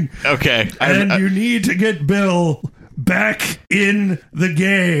dreaming, Okay, and you need to get Bill back in the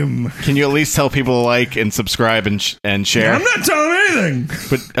game. can you at least tell people to like and subscribe and share? I'm not telling him anything.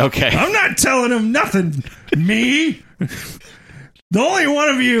 But okay, I'm not telling him nothing. Me? The only one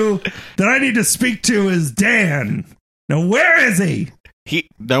of you that I need to speak to is Dan. Now, where is he?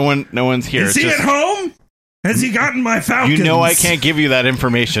 no one's here. Is he Just- at home? Has he gotten my Falcons? You know I can't give you that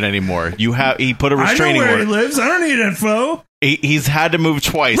information anymore. He put a I know restraining where he order. lives. I don't need info. He's had to move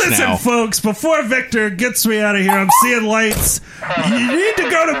twice Listen, now. folks, before Victor gets me out of here, I'm seeing lights. You need to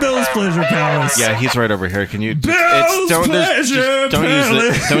go to Bill's Pleasure Palace. Yeah, he's right over here. Can you? Bill's don't Pleasure don't use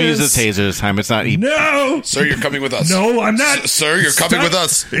Palace. don't use the taser this time. It's not. No. Sir, you're coming with us. No, I'm not. Sir, you're coming with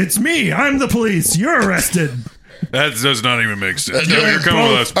us. It's me. I'm the police. You're arrested. That does not even make sense. No, You're coming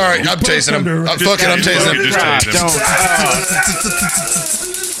with us. All right, I'm Both tasing him. under- Fuck it, I'm tasing him. Just Ah, taste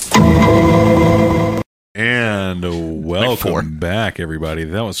him. don't. 4. welcome back, everybody.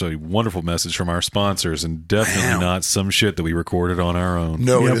 That was a wonderful message from our sponsors, and definitely not some shit that we recorded on our own.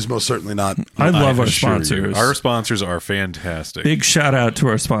 No, it is most certainly not. I love our assure you. sponsors. Our sponsors are fantastic. Big shout out to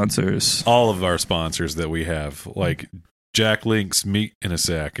our sponsors. All of our sponsors that we have, like Jack Link's Meat in a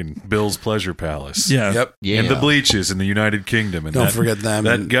Sack and Bill's Pleasure Palace. Yeah. Yep. Yeah. And the Bleaches in the United Kingdom. And Don't forget them.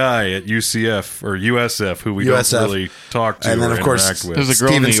 That guy at UCF or USF who we don't really talk to and then, or of course, interact with. There's a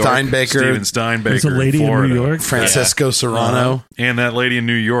girl in Steven New York. Steven Steinbaker, Steinbaker There's a lady in Florida. New York. Francisco Serrano. And that lady in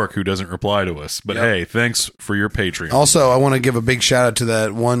New York who doesn't reply to us. But hey, thanks for your Patreon. Also, I want to give a big shout out to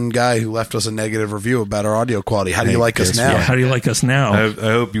that one guy who left us a negative review about our audio quality. How do you like us now? Yeah, how do you like us now? I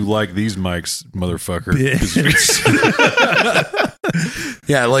hope you like these mics, motherfucker.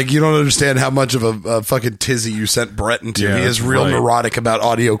 Yeah, like you don't understand how much of a fucking tizzy you sent Brett into. Yeah, He is real right. neurotic about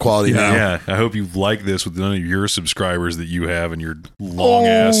audio quality now. Yeah, I hope you like this with none of your subscribers that you have and your long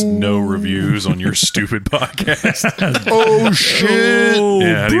ass no reviews on your stupid podcast. Oh shit!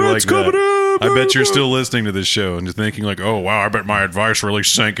 Yeah, how do you like Brett's coming that? up. I bet you're still listening to this show and just thinking like, "Oh wow, I bet my advice really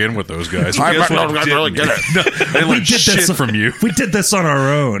sank in with those guys." I Guess bet what? those guys really get it. No, I didn't learn shit from you. We did this on our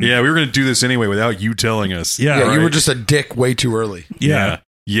own. Yeah, we were going to do this anyway without you telling us. Yeah, Yeah, you right? were just a dick way too early. Yeah.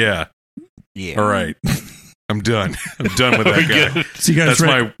 Yeah. All right. I'm done. I'm done with that guy. So you guys That's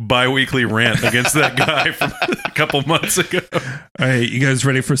ready? my bi-weekly rant against that guy from a couple months ago. All right, you guys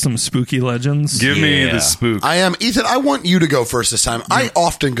ready for some spooky legends? Give me Yeah. the spook. I am Ethan. I want you to go first this time. I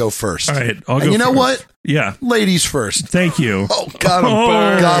often go first. All right, I'll and go you know first. what? Yeah, Ladies first. thank you. Oh, got him.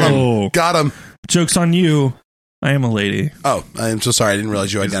 Oh. Got him. Got him. Joke's on you. I am a lady. Oh, I am so sorry. I didn't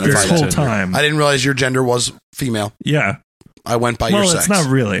realize you This identified whole as. time. I didn't realize your gender was female. Yeah. I went by Well, your it's sex. not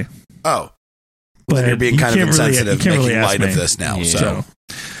really. Oh. But Then you're being you kind of can't really- insensitive, you can't making really ask light me. of this now. Yeah. So,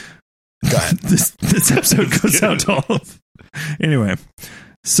 go ahead. This episode goes out to all of. Anyway,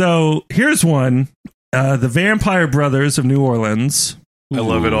 so here's one. The Vampire Brothers of New Orleans. I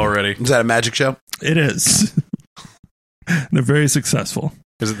love it already. Is that a magic show? It is. They're very successful.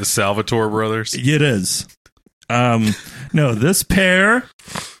 Is it the Salvatore brothers? It is. No, this pair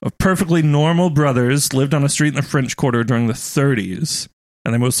of perfectly normal brothers lived on a street in the French Quarter during the 30s,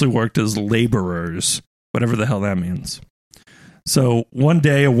 and they mostly worked as laborers, whatever the hell that means. So one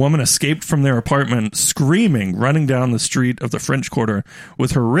day, a woman escaped from their apartment screaming, running down the street of the French Quarter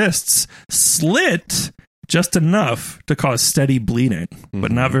with her wrists slit just enough to cause steady bleeding,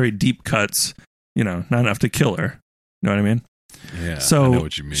 but not very deep cuts, not enough to kill her. You know what I mean? Yeah, So I know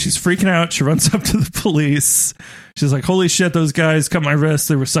what you mean. she's freaking out. She runs up to the police. She's like, holy shit, those guys cut my wrist.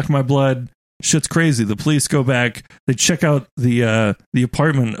 They were sucking my blood. Shit's crazy. The police go back. They check out the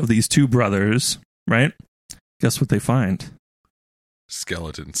apartment of these two brothers, right? Guess what they find?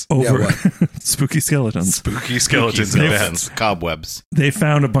 Skeletons. Over spooky skeletons. Spooky skeletons Spooky in skeletons. beds. Cobwebs. They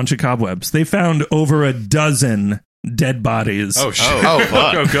found a bunch of cobwebs. They found over a dozen dead bodies. Oh, shit. Oh,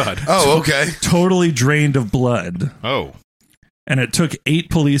 fuck. Oh, God. Oh, okay. Totally drained of blood. Oh. And it took 8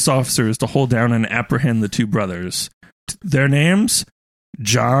 police officers to hold down and apprehend the two brothers. Their names?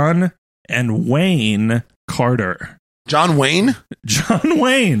 John and Wayne Carter. John Wayne? John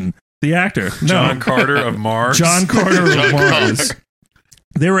Wayne, the actor. No, John Carter of Mars. John Carter of John Mars. Carter.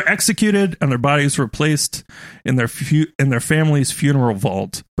 They were executed and their bodies were placed in their family's funeral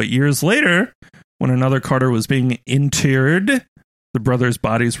vault. But years later, when another Carter was being interred, the brothers'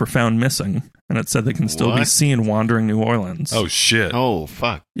 bodies were found missing, and it said they can still be What? seen wandering New Orleans. Oh, shit. Oh,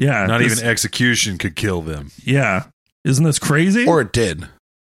 fuck. yeah. Not this- even execution could kill them. Yeah. Isn't this crazy? Or it did.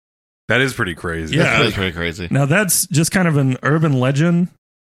 That is pretty crazy. Yeah. That's pretty crazy. Now, that's just kind of an urban legend,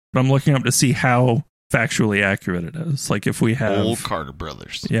 but I'm looking up to see how factually accurate it is. Like if we have... Old Carter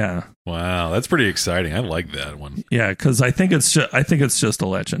brothers. Yeah. Wow, that's pretty exciting. I like that one. Yeah, because I think it's just a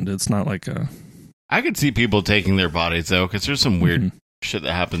legend. It's not like a... I could see people taking their bodies, though, because there's some weird shit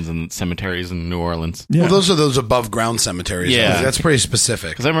that happens in cemeteries in New Orleans. Yeah. Well, those are those above ground cemeteries. Yeah. That's pretty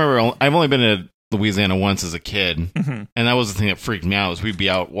specific. Because I remember I've only been to Louisiana once as a kid, Mhm. and that was the thing that freaked me out. Was we'd be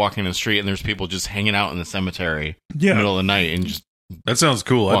out walking in the street, and there's people just hanging out in the cemetery in the Yeah. middle of the night and just That sounds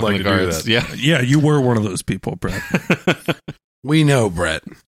cool. I'd walking like the to do guards. that. Yeah. Yeah, you were one of those people, Brett. We know, Brett.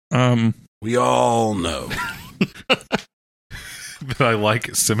 Um, We all know. That I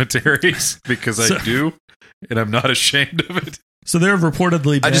like cemeteries because I So- do, and I'm not ashamed of it. so there have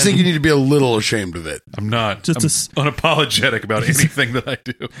reportedly been... I just think you need to be a little ashamed of it. I'm not. Just I'm a s- unapologetic about anything that I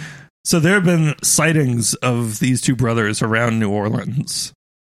do. So there have been sightings of these two brothers around New Orleans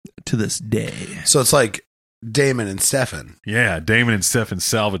to this day. So it's like Damon and Stefan. Yeah, Damon and Stefan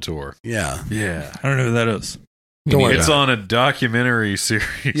Salvatore. Yeah. Yeah. I don't know who that is. Don't worry It's about on a documentary series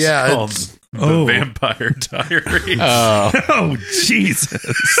Yeah, called it's- The Oh. Vampire Diaries. Oh. Oh,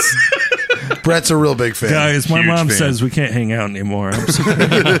 Jesus. Brett's a real big fan. Guys, my Huge mom fan. says we can't hang out anymore. I'm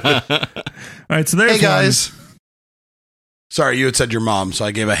sorry. All right, so there's Hey guys. Sorry, you had said your mom, so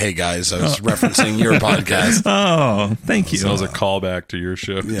I gave a hey guys. I was referencing your podcast. Oh, thank you. So that was a callback to your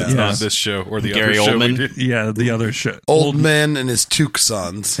show. Yeah. It's not Yes. this show or the Gary other show we Oldman. did. Yeah, the other shit. Old man and his toque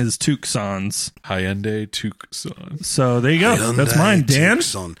sons. His Tucsons. Hyundai Tucson. So there you go. That's mine, Dan.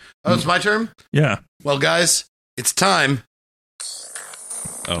 Tucson. Oh, it's my turn? Yeah. Well, guys, it's time.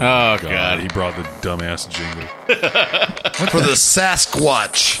 Oh, God. He brought the dumbass jingle. For the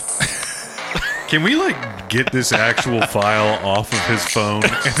Sasquatch. Can we get this actual file off of his phone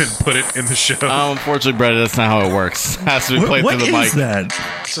and then put it in the show? Unfortunately, Brett, that's not how it works. It has to be played What through the is mic.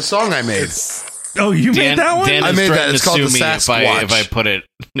 that? It's a song I made. Oh, you Dan, made that one? Dan I is made that. threatening It's to called sue the me Sasquatch. if I put it.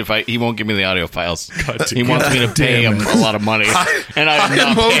 He won't give me the audio files. God He wants me to pay him a lot of money, and I I'm am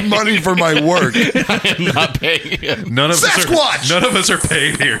not owed paying. money for my work. I am not paying him. None of Sasquatch! none of us are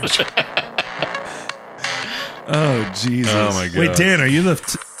paid here. Oh, Jesus. Oh, my God. Wait, Dan, are you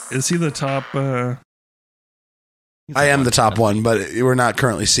is he the top? I am the top one, but we're not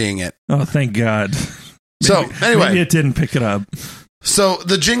currently seeing it. Oh, thank God. So, anyway. Maybe it didn't pick it up. So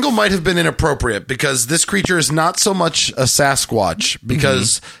the jingle might have been inappropriate because this creature is not so much a Sasquatch,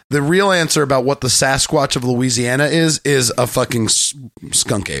 because the real answer about what the Sasquatch of Louisiana is a fucking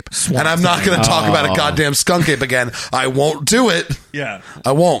skunk ape. And I'm not going to talk about a goddamn skunk ape again. I won't do it. Yeah.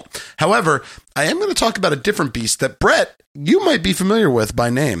 I won't. However, I am going to talk about a different beast that, Brett, you might be familiar with by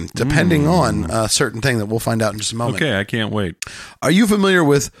name, depending on a certain thing that we'll find out in just a moment. Okay, I can't wait. Are you familiar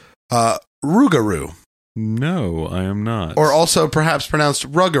with Rougarou? No, I am not. Or also perhaps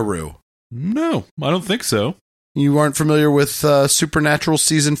pronounced Ruggaroo? No, I don't think so. You aren't familiar with Supernatural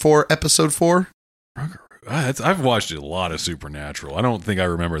Season 4, Episode 4? I've watched a lot of Supernatural. I don't think I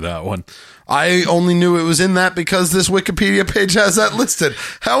remember that one. I only knew it was in that because this Wikipedia page has that listed.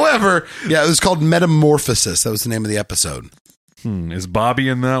 However, yeah, it was called Metamorphosis. That was the name of the episode. Is Bobby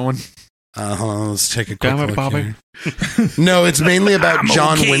in that one? Let's take a quick Damn it, look Bobby. here. No, it's mainly about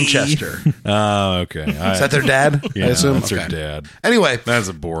John okay. Winchester. Oh, okay. Is that their dad? Yeah, I assume? that's Okay. her dad. Anyway, That's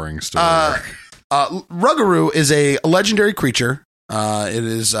a boring story. Rougarou is a legendary creature. It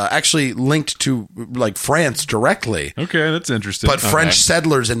is actually linked to France directly. Okay, that's interesting. But French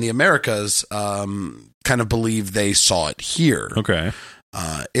settlers in the Americas kind of believe they saw it here. Okay.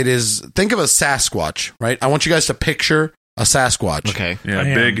 It is, think of a Sasquatch, right? I want you guys to picture a Sasquatch. Okay. Yeah, I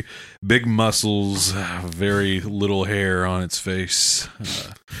am. big muscles, very little hair on its face,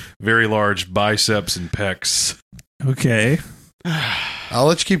 very large biceps and pecs. Okay. I'll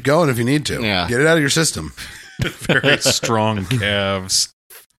let you keep going if you need to. Yeah. Get it out of your system. Very strong calves.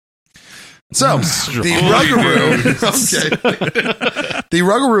 So, the Rougarou, okay. The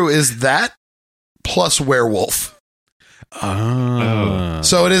Rougarou is that plus werewolf.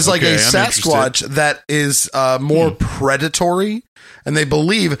 So it is like Okay, a I'm Sasquatch that is more predatory, and they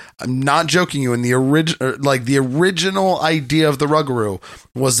believe, I'm not joking you, in the original idea of the Rougarou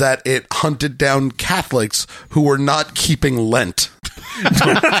was that it hunted down Catholics who were not keeping Lent.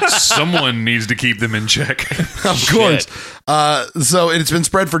 Someone needs to keep them in check. Of course. So it's been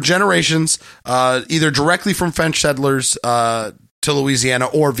spread for generations, either directly from French settlers to Louisiana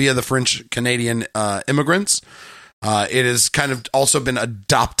or via the French Canadian immigrants. It has kind of also been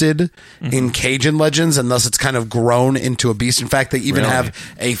adopted in Cajun legends, and thus it's kind of grown into a beast. In fact, they even have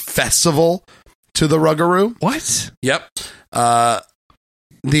a festival to the Rougarou. What? Yep.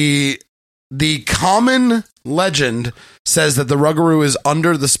 The common legend says that the Rougarou is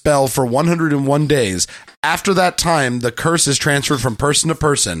under the spell for 101 days. After that time, the curse is transferred from person to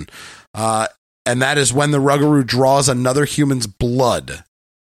person, and that is when the Rougarou draws another human's blood.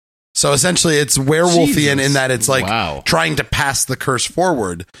 So essentially, it's werewolfian in that it's trying to pass the curse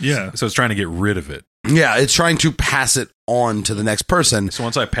forward. Yeah. So it's trying to get rid of it. Yeah, it's trying to pass it on to the next person. So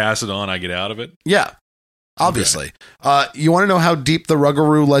once I pass it on, I get out of it? Yeah, obviously. You want to know how deep the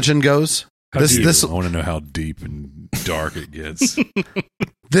Rougarou legend goes? I want to know how deep and dark it gets.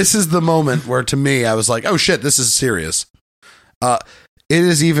 This is the moment where, to me, I was like, "Oh shit, this is serious." The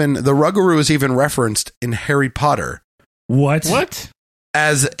Rougarou is even referenced in Harry Potter. What?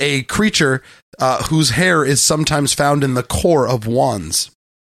 As a creature whose hair is sometimes found in the core of wands.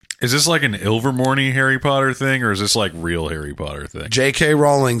 Is this like an Ilvermorny Harry Potter thing, or is this like real Harry Potter thing? J.K.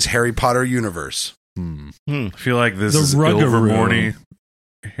 Rowling's Harry Potter universe. I feel like this The is Rougarou. Ilvermorny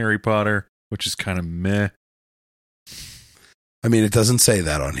Harry Potter, which is kind of meh. I mean, it doesn't say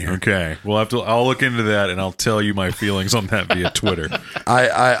that on here. Okay, I'll look into that and I'll tell you my feelings on that via Twitter.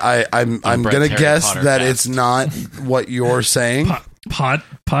 I'm Brett's gonna Harry guess Potter that cast. it's not what you're saying,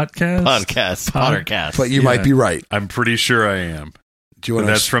 Podcast? Pottercast. but you might be right. I'm pretty sure I am. Do you want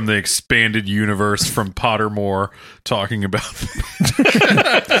That's from the expanded universe from Pottermore, talking about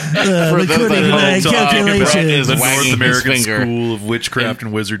The cunning eye calculations. the wagging North his American finger. School of Witchcraft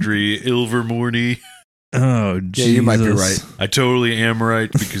and Wizardry, Ilvermorny. Oh, Yeah, Jesus. you might be right. I totally am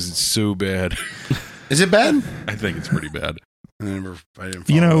right because it's so bad. Is it bad? I think it's pretty bad. I didn't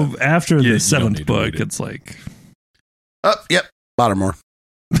You follow know, that. after Yeah, you the don't 7th need to read book, it. it's like, Oh, yep. Pottermore.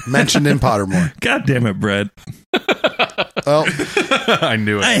 Mentioned in Pottermore. God damn it, Brett. Well, I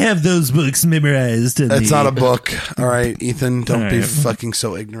knew it. I have those books memorized. In that's the- not a book. All right, Ethan, don't be All right. fucking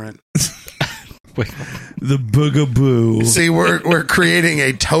so ignorant. The Boogaboo. See, we're creating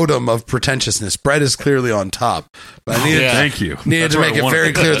a totem of pretentiousness. Brett is clearly on top, but I needed, Thank you. needed That's to where make I it wanted very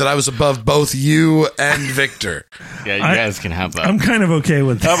it. clear that I was above both you and Victor. Yeah, you I- guys can have that. I'm kind of okay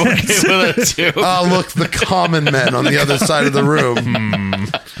with that. I'm okay with it too. Oh, look, the common men on the other side of the room.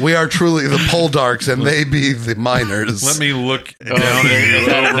 We are truly the Poldarks, and they be the miners. Let me look Oh, down at you is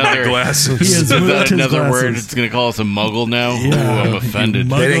that over my another- glasses. He has Is moved that his another word? glasses. It's going to call us a muggle now? Yeah. Ooh, I'm offended.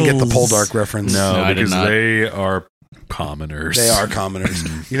 You They didn't get the Muggles. Poldark reference. No, No, I did because not. they are commoners. They are commoners.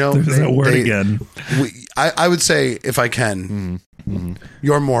 You know, There's that word again. I would say, if I can,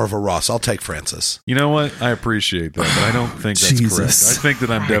 you're more of a Ross. I'll take Francis. You know what? I appreciate that, but I don't think that's Jesus. correct. I think that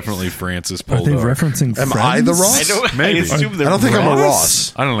I'm definitely Francis Are they Poldark. referencing Am friends? I the Ross? Maybe. I assume I they're don't think I'm a Ross.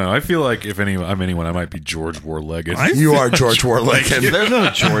 Ross. I don't know. I feel like if I'm anyone, I might be George Warleggett. You are George Warleggett. There's no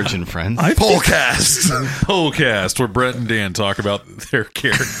George and Friends. Polcast. Polcast, where Brett and Dan talk about their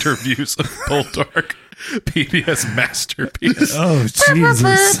character views of Poldark. PBS masterpiece. Oh,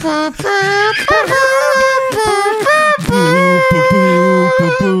 Jesus. Boo, boo, boo,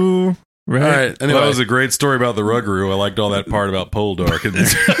 boo, boo. Right. All right. Well, Anyway, that was a great story about the Ruggaroo. I liked all that part about Poldark. And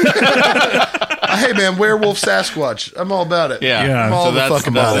hey man, werewolf Sasquatch. I'm all about it. Yeah. Yeah. I'm all So the that's fuck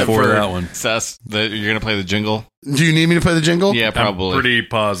about it it. For for that one. Sess. You're going to play the jingle? Do you need me to play the jingle? Yeah, probably. I'm pretty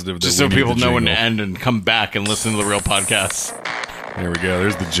positive that Just we so need people the know when to jingle. end and come back and listen to the real podcasts. There we go.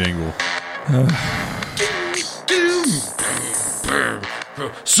 There's the jingle.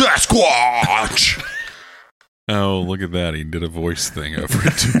 Sasquatch. Oh, look at that. He did a voice thing over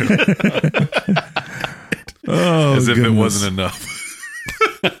it, too. Oh, As if it goodness. wasn't enough.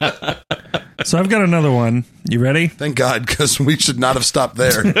 So I've got another one. You ready? Thank God, because we should not have stopped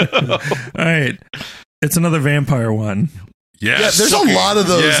there. All right. It's another vampire one. Yes. Yeah, there's a lot of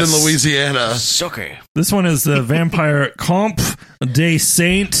those Yes. in Louisiana. Sucker. This one is the vampire Comte de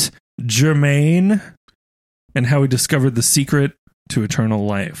Saint Germain and how he discovered the secret to eternal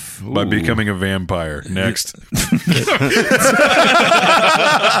life. By becoming a vampire. Next.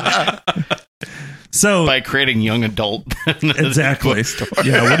 So By creating young adult. exactly.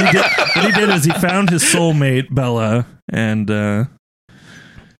 Yeah, what he did is he found his soulmate Bella and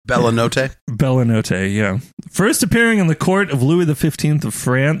Bellanote. Bellanote, yeah. First appearing in the court of Louis XV of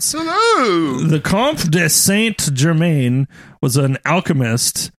France, Hello. the Comte de Saint Germain was an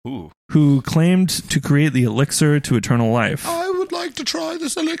alchemist Ooh. who claimed to create the elixir to eternal life. I would like to try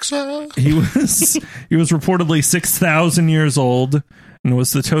this elixir. He was reportedly 6,000 years old and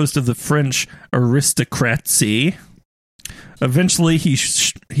was the toast of the French aristocracy. Eventually,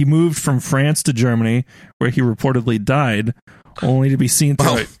 he moved from France to Germany, where he reportedly died, only to be seen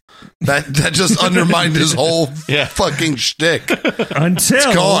Well, throughout that just undermined his whole Yeah. fucking shtick.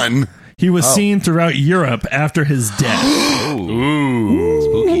 until Gone. he was seen throughout Europe after his death. Ooh.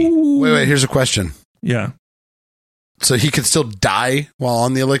 Spooky. Wait, here's a question. Yeah. So he could still die while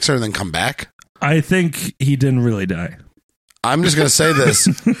on the elixir and then come back? I think he didn't really die. I'm just going to say this.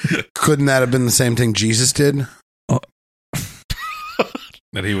 Couldn't that have been the same thing Jesus did?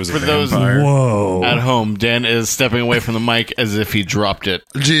 That he was a For those- vampire. Whoa. At home, Dan is stepping away from the mic as if he dropped it.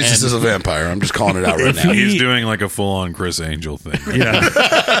 Jesus And- is a vampire. I'm just calling it out right If now. he- He's doing like a full-on Chris Angel thing. Yeah.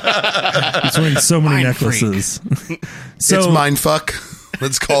 He's wearing so many Mind necklaces. It's mindfuck.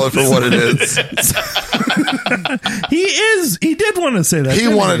 Let's call it for what it is. He did want to say that. He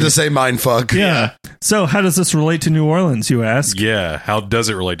didn't wanted to say mindfuck. Yeah. So how does this relate to New Orleans, you ask? Yeah. How does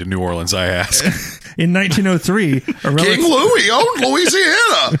it relate to New Orleans, I ask? In 1903, a King relative, Louis owned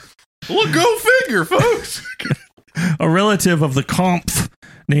Louisiana. Well, go figure, folks. of the Comte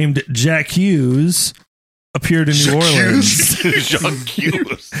named Jack Hughes appeared in New Orleans.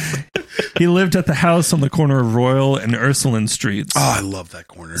 He lived at the house on the corner of Royal and Ursuline Streets. Oh, I love that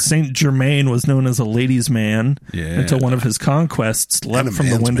corner. Saint Germain was known as a ladies' man Yeah. until one of his conquests leapt a from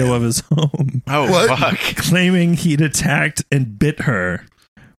the man's window man. of his home, Oh, What? fuck. claiming he'd attacked and bit her.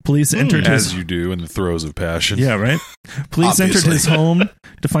 Police entered his As you do in the throes of passion. Yeah, right? Police entered Obviously. his home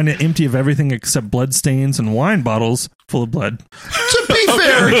to find it empty of everything except blood stains and wine bottles full of blood. To be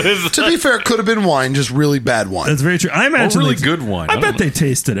be fair, it could have been wine, just really bad wine. That's very true. I imagine really good wine. I bet they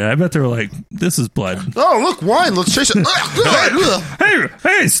tasted it. I bet they were like, "This is blood." Oh, look, wine. Let's taste it.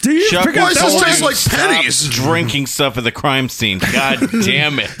 Hey, Steve! Chuck forget why was does it told taste you like stop pennies? drinking stuff at the crime scene. God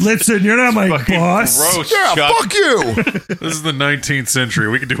damn it. Listen, you're not my Fucking boss. gross, Yeah, Chuck. fuck you. This is the 19th century.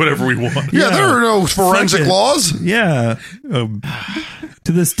 We can do whatever we want. Yeah, there are no forensic Fuck it. laws. Yeah.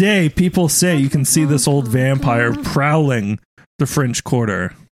 To this day, people say you can see this old vampire prowling the French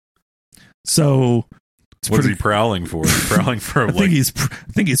Quarter. So, What is he prowling for? He's prowling for I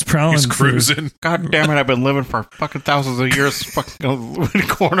think he's prowling. he's for- cruising. God damn it, I've been living for fucking thousands of years fucking in the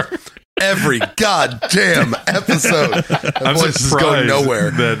corner. Every goddamn episode. That I'm voice is going surprised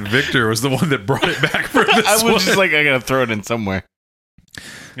nowhere. that Victor was the one that brought it back for this I was one. just like, I gotta throw it in somewhere.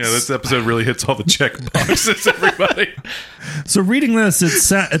 Yeah, this episode really hits all the check boxes, everybody. So reading this,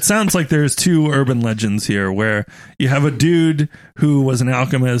 it sounds like there's two urban legends here, where you have a dude who was an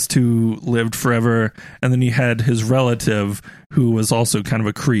alchemist who lived forever, and then you had his relative who was also kind of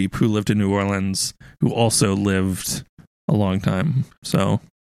a creep who lived in New Orleans, who also lived a long time. So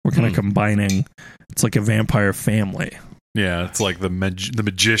we're kind of combining. It's like a vampire family. Yeah, it's like the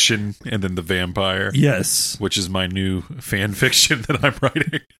magician and then the vampire. Yes. Which is my new fan fiction that I'm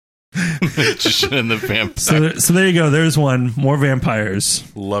writing. And the vampire. So there you go. There's one. More vampires.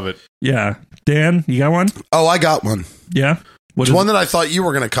 Love it. Yeah. Dan, you got one? Oh, I got one. Yeah. What It's is one that I thought you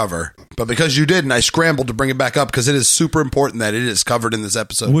were going to cover, but because you didn't, I scrambled to bring it back up because it is super important that it is covered in this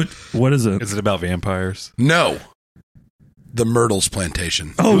episode. What is it? Is it about vampires? No. The Myrtles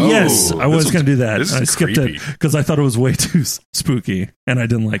Plantation. Oh, yes. I was this going to do one's- that. this is I skipped creepy. it because I thought it was way too spooky and I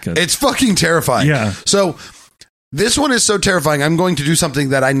didn't like it. It's fucking terrifying. Yeah. So this one is so terrifying. I'm going to do something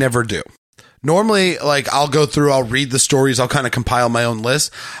that I never do. Normally, like, I'll go through, I'll read the stories, I'll kind of compile my own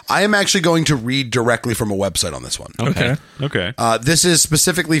list. I am actually going to read directly from a website on this one. Okay. Okay. This is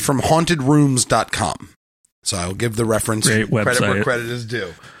specifically from hauntedrooms.com. So I'll give the reference. Great Credit where website. credit is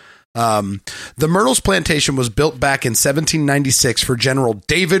due. The Myrtles Plantation was built back in 1796 for General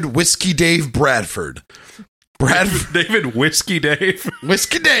David Whiskey Dave Bradford. David Whiskey Dave.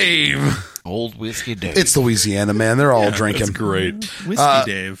 Whiskey Dave. Old Whiskey Dave. It's Louisiana, man. They're all drinking. That's great. Whiskey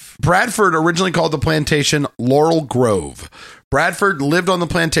Dave. Bradford originally called the plantation Laurel Grove. Bradford lived on the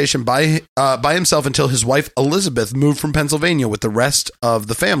plantation by himself until his wife Elizabeth moved from Pennsylvania with the rest of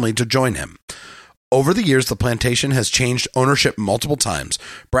the family to join him. Over the years, the plantation has changed ownership multiple times.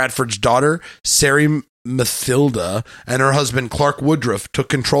 Bradford's daughter, Sari Mathilda, and her husband, Clark Woodruff, took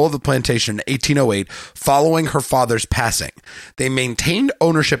control of the plantation in 1808 following her father's passing. They maintained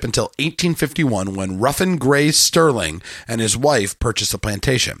ownership until 1851 when Ruffin Gray Sterling and his wife purchased the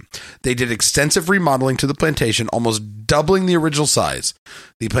plantation. They did extensive remodeling to the plantation, almost doubling the original size.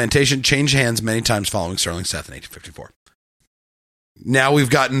 The plantation changed hands many times following Sterling's death in 1854. Now we've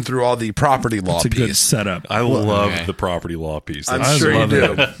gotten through all the property law It's a good piece. setup. I love okay. the property law piece. I'm That's sure you love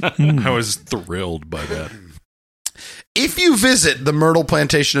do. it. I was thrilled by that. If you visit the Myrtle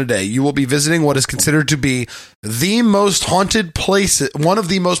Plantation today, you will be visiting what is considered to be the most haunted place, one of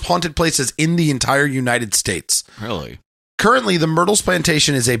the most haunted places in the entire United States. Really? Currently, the Myrtles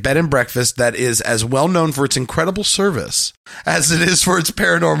Plantation is a bed and breakfast that is as well known for its incredible service as it is for its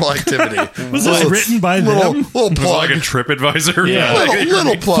paranormal activity. Was this written by them? Little It was plug. like a TripAdvisor. Yeah.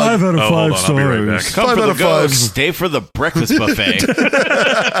 Little plug. 5 out of 5 hold on, I'll be right stars. back. Come 5 for out the of 5. ghost, stay for the breakfast buffet.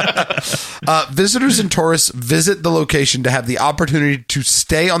 Visitors and tourists visit the location to have the opportunity to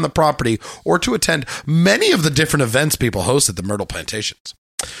stay on the property or to attend many of the different events people host at the Myrtle Plantations.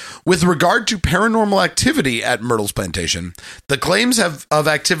 With regard to paranormal activity at Myrtle's Plantation, the claims of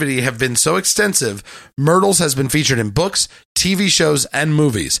activity have been so extensive, Myrtle's has been featured in books, TV shows, and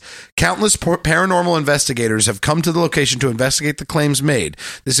movies. Countless paranormal investigators have come to the location to investigate the claims made.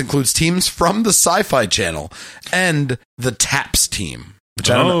 This includes teams from the Sci-Fi Channel and the TAPS team.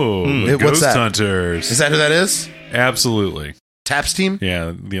 Which I don't know. The What's Ghost that? Hunters. Is that who that is? Absolutely. TAPS team?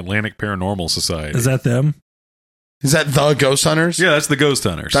 Yeah, the Atlantic Paranormal Society. Is that them? Is that the Ghost Hunters? Yeah, that's the Ghost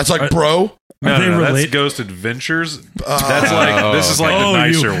Hunters. That's like Are- bro? no, Are they no, that's relate- Ghost Adventures. That's like this is like Oh, the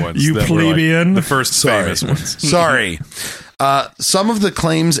nicer you- ones. you that were like plebeian. the first Sorry. famous ones. Sorry. Some of the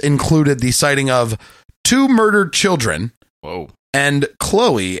claims included the sighting of 2 murdered children Whoa. and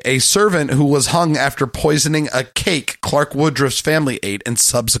Chloe, a servant who was hung after poisoning a cake Clark Woodruff's family ate and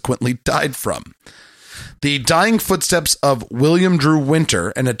subsequently died from. The dying footsteps of William Drew Winter,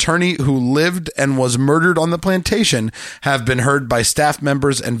 an attorney who lived and was murdered on the plantation, have been heard by staff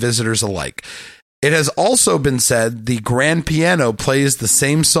members and visitors alike. It has also been said the grand piano plays the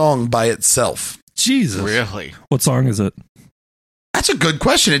same song by itself. Jesus. Really? What song is it? That's a good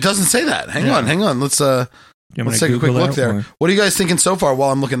question. It doesn't say that. Hang on. Let's You want me Let's to take a quick Google look that there. one? What are you guys thinking so far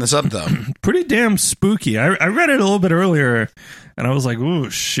while I'm looking this up, though? Pretty damn spooky. I read it a little bit earlier, and I was like, "Ooh,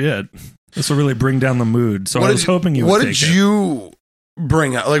 shit! This will really bring down the mood." So I was hoping you. What would did take it. you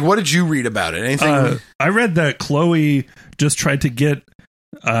bring up? Like, what did you read about it? Anything? I read that Chloe just tried to get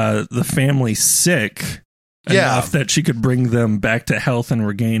the family sick enough that she could bring them back to health and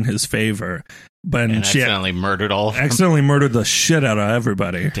regain his favor. But And she accidentally murdered all of them. accidentally murdered the shit out of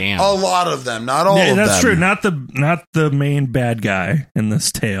everybody. Damn. A lot of them, not all Yeah, of that's them. true. Not the main bad guy in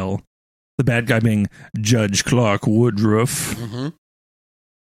this tale. The bad guy being Judge Clark Woodruff. Mm-hmm.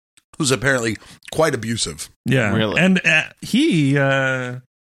 Who's apparently quite abusive. Yeah, Really? and he.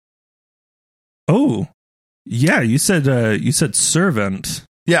 Oh, yeah. You said servant.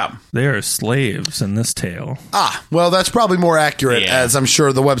 Yeah. They are slaves in this tale. Well, that's probably more accurate, Yeah. as I'm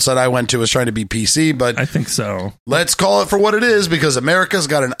sure the website I went to was trying to be PC, but I think so. let's call it for what it is because America's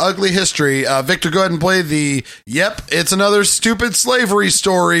got an ugly history. Victor, go ahead and play the "Yep, it's another stupid slavery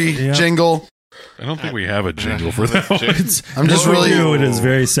story" Yep. jingle. I don't think we have a jingle for that one. It's, I'm just what we really- do, it is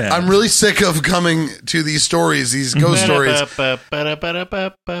very sad. I'm really sick of coming to these stories, these ghost stories. That's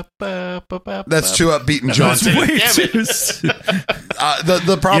too upbeat and That's jaunty. way Damn it. too.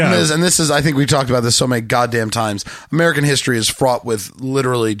 The problem Yeah. is, and this is, I think we talked about this so many goddamn times, American history is fraught with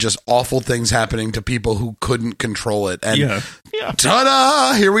literally just awful things happening to people who couldn't control it. And Yeah,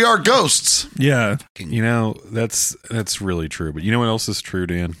 ta-da! Here we are, ghosts. yeah. You know, that's really true. But you know what else is true,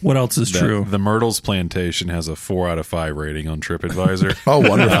 Dan? What else is That true? The Myrtles Plantation has a 4 out of 5 rating on TripAdvisor. Oh,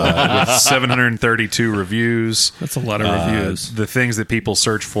 wonderful. With 732 reviews. That's a lot of reviews. The things that people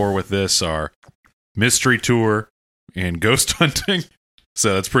search for with this are mystery tour and ghost hunting.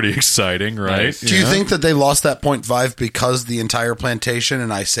 So that's pretty exciting, right? Nice. Do you think that they lost that 0.5 because the entire plantation,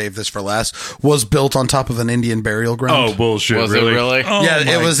 and I saved this for last, was built on top of an Indian burial ground? Oh, bullshit. Was really? it really? Oh yeah,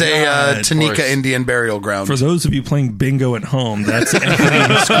 my it was a God. Tanika course. Indian burial ground. For those of you playing bingo at home, that's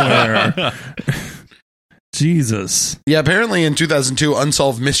Anthony Square. Jesus. Yeah, apparently in 2002,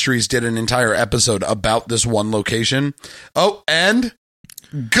 Unsolved Mysteries did an entire episode about this one location. Oh, and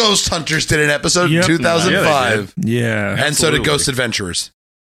Ghost Hunters did an episode Yep. in 2005. Yeah. And so did Absolutely. Ghost Adventurers.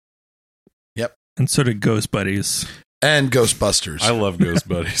 And so did Ghost Buddies. And Ghostbusters. I love Ghost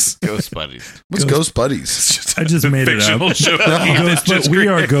Buddies. Ghost buddies. What's Ghost Buddies? I just made it up. Fictional show. We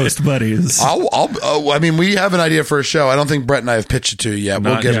are Ghost Buddies. I mean, we have an idea for a show. I don't think Brett and I have pitched it to you yet.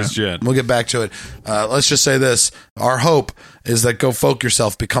 Not just yet. We'll get back to it. Let's just say this. Our hope is that Go Folk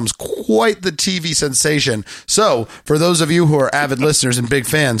Yourself becomes quite the TV sensation. So, for those of you who are avid listeners and big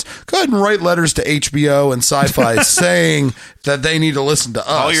fans, go ahead and write letters to HBO and Sci-Fi saying that they need to listen to us.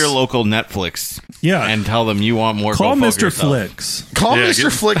 Call your local Netflix. Yeah. And tell them you want more. Call Go Folk Mr. Yourself. Flicks. Call Yeah, Mr.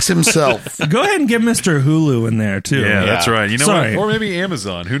 get- Flicks himself. Go ahead and get Mr. Hulu in there, too. Yeah, that's right. You know Sorry. what? Or maybe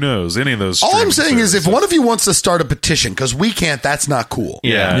Amazon. Who knows? Any of those. All I'm streaming saying is if services. one of you wants to start a petition, because we can't, that's not cool.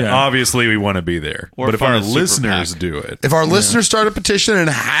 Yeah, Yeah. obviously we want to be there. Or But if fund our a super listeners PAC. do it, If our listeners start a petition and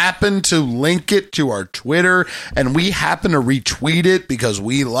happen to link it to our Twitter and we happen to retweet it because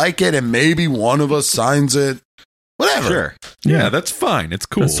we like it and maybe one of us signs it, whatever. Sure. yeah, that's fine. It's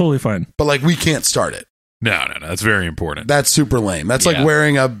cool. That's totally fine. But like we can't start it. No, that's very important. That's super lame. That's like Yeah.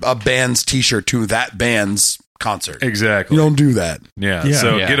 wearing a band's t-shirt to that band's concert. Exactly. You don't do that. Yeah, Yeah.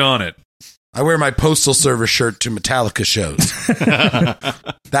 so Yeah. get on it. I wear my Postal Service shirt to Metallica shows.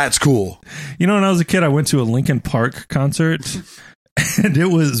 That's cool. You know, when I was a kid, I went to a Linkin Park concert, and it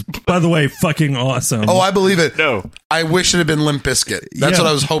was, by the way, fucking awesome. Oh, I believe it. No. I wish it had been Limp Bizkit. That's Yeah, what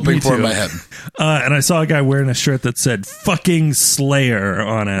I was hoping me for in too. my head. And I saw a guy wearing a shirt that said "fucking Slayer"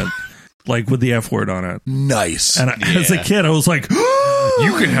 on it, like with the F word on it. Nice. And as a kid, I was like,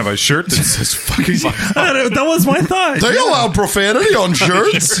 You can have a shirt that says fucking. that was my thought. They allow profanity on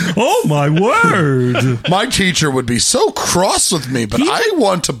shirts. Oh my word! My teacher would be so cross with me, but I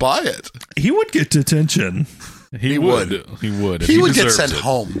want to buy it. He would get detention. He would. He would. He would get deserves sent it.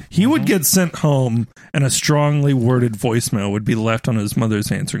 home. He would get sent home, and a strongly worded voicemail would be left on his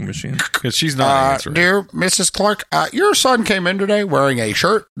mother's answering machine. Because she's not answering. Dear Mrs. Clark, your son came in today wearing a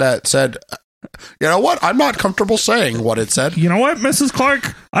shirt that said, you know what? I'm not comfortable saying what it said. You know what, Mrs.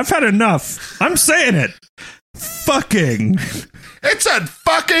 Clark? I've had enough. I'm saying it. Fucking. It said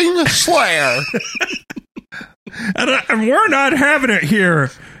fucking Slayer. And we're not having it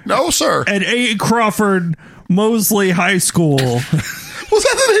here No, sir. at A. Crawford Mosley High School. Was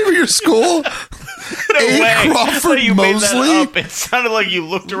that the name of your school? A. Crawford you made that Mosley? up. It sounded like you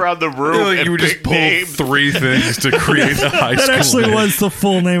looked around the room Like and you would just picked pull names. 3 things to create a high That school. actually name. was the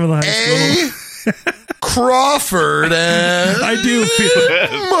full name of the high school. A. Crawford and I do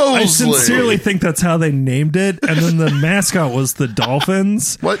feel. Mosley. I sincerely think that's how they named it, and then the mascot was the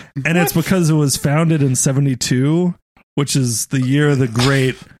Dolphins. What? And it's because it was founded in '72, which is the year of the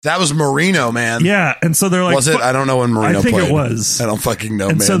great. That was Marino, man. Yeah, and so they're like, Was it? I don't know when Marino I think played. it was. I don't fucking know,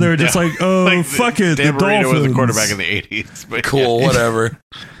 And man. so they're just like, oh, Like, fuck it, the Dan Marino Dolphins. was the quarterback in the 80s. But cool, whatever.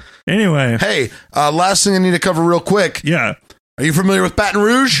 Anyway, Hey, last thing I need to cover real quick. yeah, Are you familiar with Baton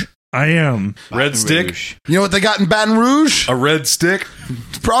Rouge? I am. Red stick? Rouge. You know what they got in Baton Rouge? A red stick?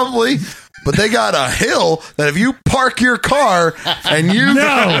 Probably. But they got a hill that if you park your car and you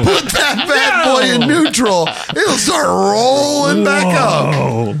No. put that bad boy in neutral, it'll start rolling back up.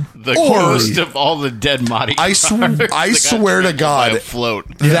 Whoa. The Or- ghost of all the dead Mardi I Gras. swear to God, float.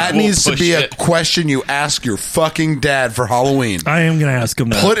 that We'll needs to push be a it. question you ask your fucking dad for Halloween. I am going to ask him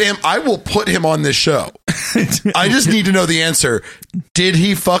that. I will put him on this show. I just need to know the answer. Did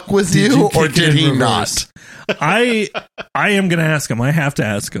he fuck with Did you you or kick it did in he reverse? not? I am going to ask him. I have to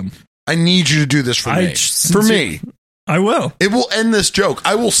ask him. I need you to do this for me. For me. I will. It will end this joke.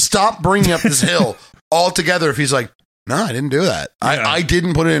 I will stop bringing up this hill altogether if he's like, no, I didn't do that. Yeah. I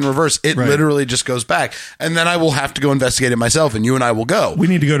didn't put it in reverse. It Right. literally just goes back. And then I will have to go investigate it myself, and you and I will go. We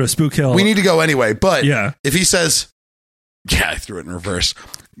need to go to Spook Hill. We need to go anyway. But Yeah. if he says, yeah, I threw it in reverse,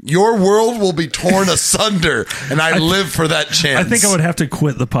 your world will be torn asunder, and I live for that chance. I think I would have to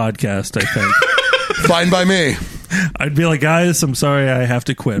quit the podcast, I think. Fine by me. I'd be like, guys, I'm sorry, I have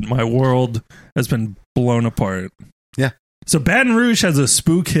to quit. My world has been blown apart. Yeah. So Baton Rouge has a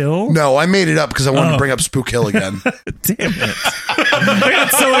Spook Hill? No, I made it up because I wanted Oh. to bring up Spook Hill again. Damn it. I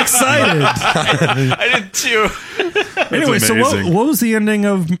got so excited. I did too. Anyway, so amazing. what was the ending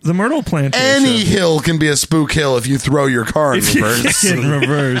of the Myrtle Plantation? Any hill can be a Spook Hill if you throw your car in If you reverse. kick it in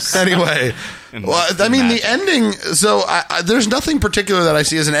reverse. Anyway, well, I mean, the ending. So there's nothing particular that I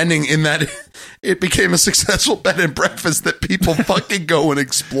see as an ending in that it became a successful bed and breakfast that people fucking go and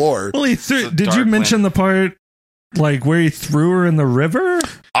explore. Well, he threw, It's a did you dark mention the part like where he threw her in the river?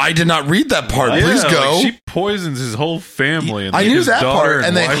 I did not read that part. Yeah, Please go. like, she poisons his whole family. And I like, knew his that daughter part,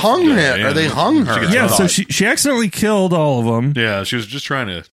 and they wife- hung yeah, it, or they hung her. She gets Yeah, hung. so she accidentally killed all of them. Yeah, she was just trying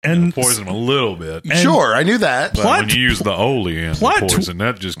to And- poison him a little bit. And- Sure, I knew that. But Plot- when you use the olean plot tw- poison,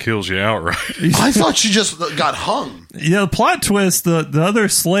 that just kills you outright. I thought she just got hung. Yeah, the plot twist, the other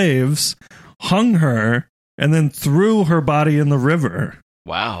slaves hung her and then threw her body in the river.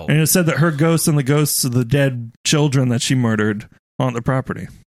 Wow. And it said that her ghost and the ghosts of the dead children that she murdered haunt the property.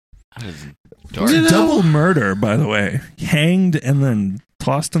 That is It dark. was a double murder, by the way. Hanged and then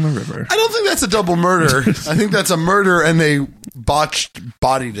tossed in the river. I don't think that's a double murder. I think that's a murder and they botched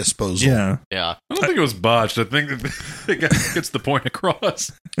body disposal. Yeah. Yeah. I don't think it was botched. I think that it gets the point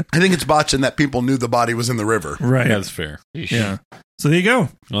across. I think it's botched and that people knew the body was in the river. Right. That's fair. Yeah. So there you go.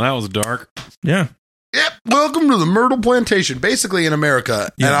 Well, that was dark. Yeah. Yep. Welcome to the Myrtle Plantation, basically in America.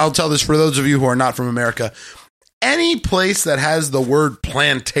 Yeah. And I'll tell this for those of you who are not from America. Any place that has the word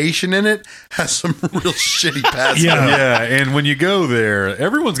plantation in it has some real shitty past. Yeah. Yeah, and when you go there,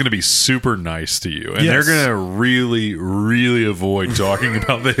 everyone's going to be super nice to you, and Yes. they're going to really, really avoid talking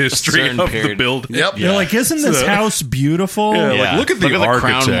about the history Certain of the period. building. Yep. You're like, isn't this So- house beautiful? Yeah, Yeah. like look at the Look at the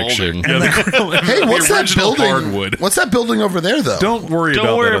crown architecture. molding. Yeah, the Hey, what's the that original building? hardwood. What's that building over there, though? Don't worry Don't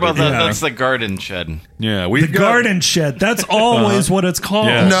about worry that. about other- that. Yeah. That's the garden shed. Yeah, The we've got garden shed. That's always what it's called.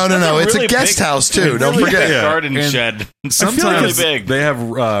 Yeah. No. That's It's really a guest big- house, too. Don't really forget. big Yeah. garden And shed. Sometimes really big. they have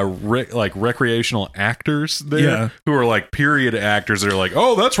like recreational actors there Yeah. who are like period actors. They're like,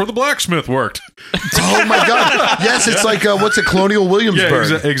 oh, that's where the blacksmith worked. Oh, my God. Yes, it's like, what's it, Colonial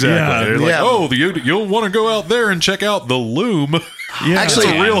Williamsburg. Exactly. Yeah. They're like, Yeah. oh, you'll want to go out there and check out the loom. Yeah. Actually,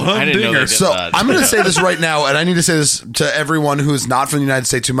 It's a real I didn't know humdinger. they did So that. I'm going to say this right now, and I need to say this to everyone who's not from the United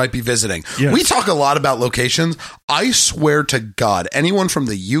States who might be visiting. Yes. We talk a lot about locations. I swear to God, anyone from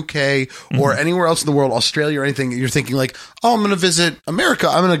the UK or anywhere else in the world, Australia or anything, you're thinking like, oh, I'm going to visit America.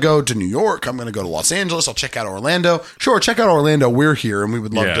 I'm going to go to New York. I'm going to go to Los Angeles. I'll check out Orlando. Sure, check out Orlando. We're here, and we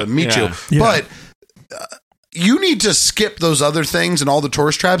would love Yeah. to meet Yeah. you. Yeah. But you need to skip those other things and all the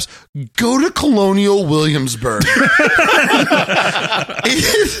tourist traps. Go to Colonial Williamsburg.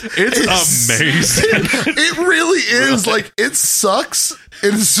 It's amazing. It really is. Like, it sucks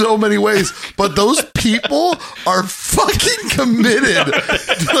in so many ways, but those people are fucking committed.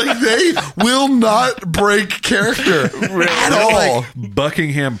 Like, they will not break character at all.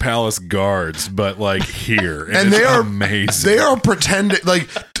 Buckingham Palace guards, but like here, and, And it's they are amazing. They are pretending. Like,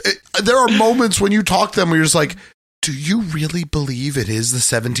 there are moments when you talk to them where you're just like, do you really believe it is the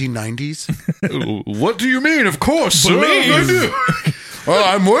 1790s? What do you mean? Of course, sir, I do. Well,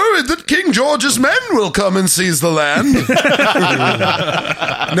 I'm worried that King George's men will come and seize the land.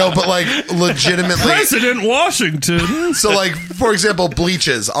 No, but like legitimately. President Washington. So like, for example,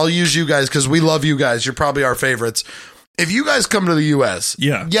 bleaches. I'll use you guys because we love you guys. You're probably our favorites. If you guys come to the U.S.,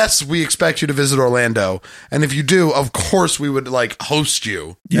 yes, we expect you to visit Orlando. And if you do, of course, we would like host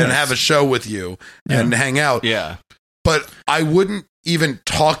you and have a show with you and hang out. Yeah. But I wouldn't even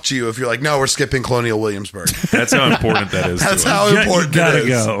talk to you if you're like, no, we're skipping Colonial Williamsburg. That's how important that is. That's to how us. important you gotta it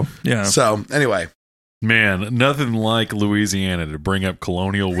is. go. Yeah. So anyway. Man, nothing like Louisiana to bring up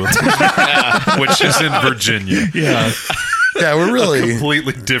Colonial Williamsburg, which is in Virginia. Yeah. Yeah, we're really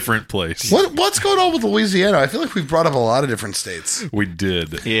Completely different place. What's going on with Louisiana? I feel like we've brought up a lot of different states. We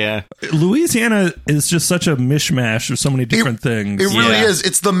did. Yeah. Louisiana is just such a mishmash of so many different things. It really is.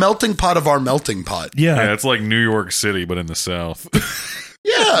 It's the melting pot of our melting pot. Yeah, it's like New York City, but in the South.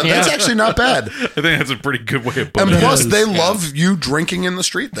 Yeah, that's actually not bad. I think that's a pretty good way of And putting it. plus, they love you drinking in the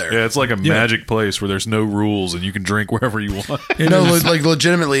street there. Yeah, it's like a magic place where there's no rules and you can drink wherever you want. Like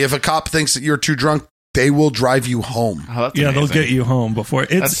legitimately, if a cop thinks that you're too drunk, they will drive you home. Oh, that's they'll amazing. get you home before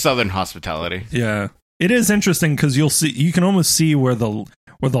That's Southern hospitality. Yeah, it is interesting because you can almost see where the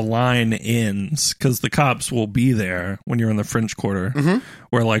line ends because the cops will be there when you're in the French Quarter. Mm-hmm.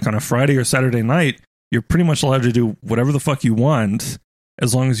 Where like on a Friday or Saturday night, you're pretty much allowed to do whatever the fuck you want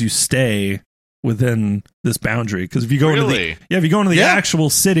as long as you stay within this boundary. Because if you go into the actual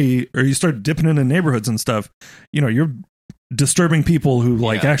city or you start dipping into neighborhoods and stuff, you're disturbing people who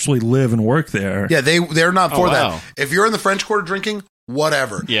actually live and work there. Yeah, they're not for that. If you're in the French Quarter drinking,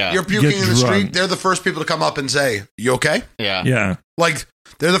 whatever. Yeah. You're puking Get in the drunk. street, they're the first people to come up and say, "You okay?" Yeah. Yeah. Like,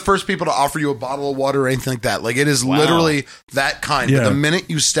 they're the first people to offer you a bottle of water or anything like that. Like, it is literally that kind. Yeah. But the minute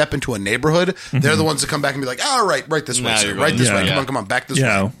you step into a neighborhood, they're the ones that come back and be like, "All right, right this way, Now sir. you're Right going this this way. way." Come on, back this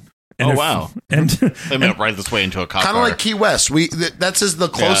Yeah. way." And wow. And They went right this way into a cop Kind of car. like Key West. That's the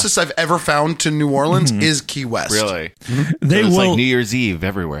closest I've ever found to New Orleans is Key West. Really? they So it's will like New Year's Eve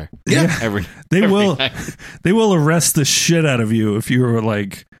everywhere. Yeah. they will night. they will arrest the shit out of you if you were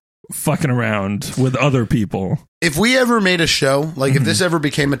like fucking around with other people. If we ever made a show, like if this ever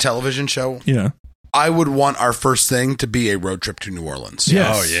became a television show, Yeah. I would want our first thing to be a road trip to New Orleans.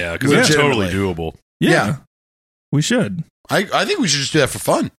 Yes. Oh, yeah, because it's totally Legitimately. doable. Yeah. We should. I think we should just do that for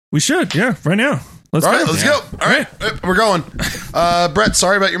fun. We should. Yeah. Right now. Let's All go. right, let's go. All right, we're going. Brett,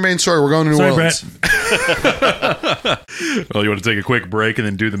 sorry about your main story. We're going to New Sorry, Orleans. Brett. Well, you want to take a quick break and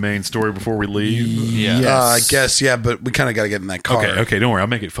then do the main story before we leave? Yeah. I guess, yeah, but we kind of got to get in that car. Okay, don't worry. I'll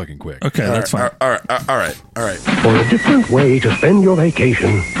make it fucking quick. Okay, that's fine. All right. For a different way to spend your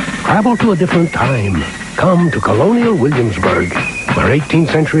vacation, travel to a different time. Come to Colonial Williamsburg, where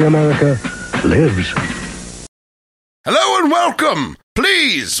 18th century America lives. Hello and welcome.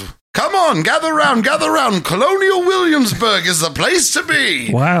 Please, come on, gather round. Colonial Williamsburg is the place to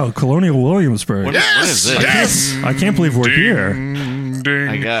be. Wow, Colonial Williamsburg. What is this? Yes. I can't believe we're here. Ding.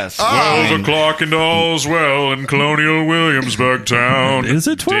 I guess. 12 o'clock and all's well in Colonial Williamsburg town. Is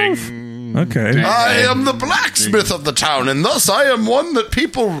it 12? Okay. I am the blacksmith of the town, and thus I am one that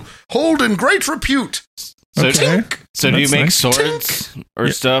people hold in great repute. So, Okay. so do you That's make nice. swords or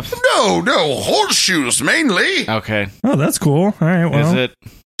stuff? No, horseshoes mainly. Okay. Oh, that's cool. All right. Well. Is it?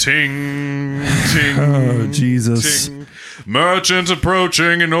 Ting, ting. Oh, Jesus. Ting. Merchants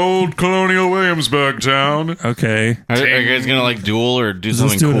approaching in old Colonial Williamsburg town. Okay. Are you guys gonna like duel or do Let's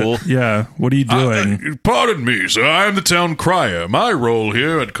something do cool? it. Yeah. What are you doing? Pardon me, sir. I am the town crier. My role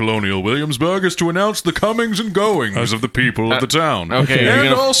here at Colonial Williamsburg is to announce the comings and goings of the people of the town. okay, you're And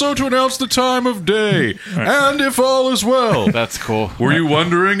gonna- also to announce the time of day. And if all is well. That's cool. Were you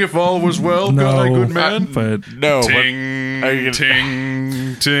wondering if all was well, No. my good man? But No, but Ting, are you gonna-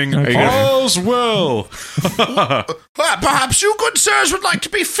 ting, ting. Okay. All's well. Perhaps you good sirs would like to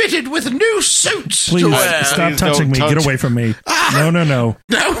be fitted with new suits please to wear. stop Please touching don't me. Get touch. away from me. No. No.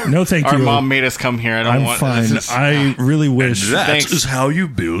 No, thank our you. mom made us come here. I don't I'm want. fine. This is- I really wish. That is Thanks. how you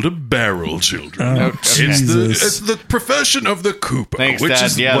build a barrel, children. Oh, Okay. Jesus. It's the profession of the Cooper, Thanks, which Dad.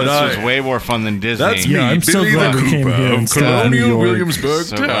 is Yeah, what this was I. way more fun than Disney. That's Yeah, me, I'm so Billy glad the we came Cooper here of instead of New Colonial York. Williamsburg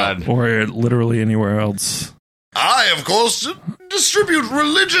So town. glad. Or literally anywhere else. I, of course, distribute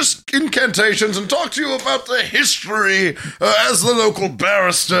religious incantations and talk to you about the history as the local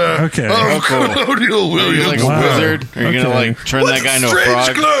barrister Okay. of Oh, cool. Colonial Are you like a Williamsburg. Wow. wizard? Are you gonna Okay. like turn that guy into a strange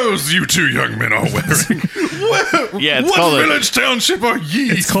frog? clothes you two young men are wearing. Yeah, it's what called a- village township are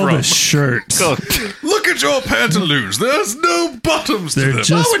ye It's called from? a shirt. Go- Look at your pantaloons. There's no bottoms They're to them.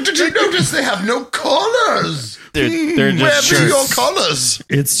 just- Oh, and did you notice they have no collars? They're Where just be your shirts. collars?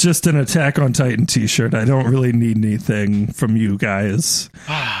 It's just an Attack on Titan t-shirt. I don't really need anything from you guys.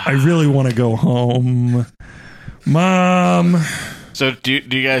 I really want to go home. Mom. So do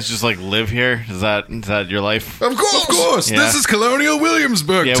you guys just like live here? Is that your life? Of course. Yeah. This is Colonial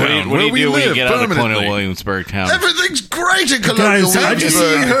Williamsburg Yeah. town. What do you where do we when you live get out of permanently. Colonial Williamsburg town? Everything's great in Colonial Guys, Have you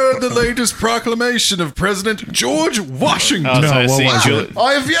Williamsburg. heard the latest proclamation of President George Washington? Oh, so No, I what see. was Julie-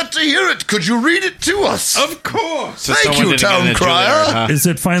 I have yet to hear it. Could you read it to us? Of course. so Thank someone you, didn't get town into crier. there, huh? Is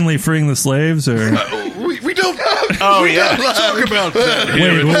it finally freeing the slaves or? We don't have. Oh, we yeah. don't Talk about that.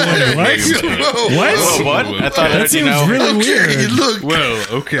 Wait, what? What? Whoa, what? I thought That seems really Okay, weird. look. Well,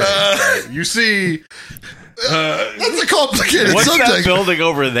 okay. You see, That's a complicated What's subject. that building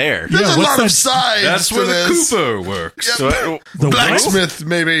over there? There's Yeah, a what's lot that- of sides that's to where the this. Cooper works. So, The what? Blacksmith,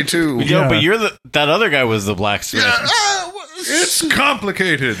 maybe too. yo, Yeah. but you're that other guy was the blacksmith. It's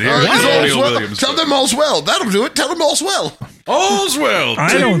complicated here. All's in Colonial well. Williamsburg. Tell them all's well. That'll do it. Tell them all's well. All's well.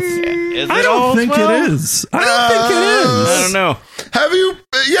 I don't. Is I it don't all think well? it is. I don't think it is. I don't know. Have you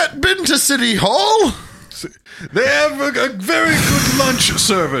yet been to City Hall? They have a very good lunch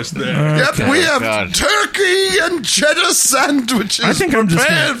service there. Yep, we have God. turkey and cheddar sandwiches I think I'm just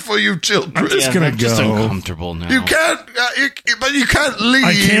prepared gonna- for you children. I'm just gonna I'm just go. uncomfortable now. You can't, but you can't leave.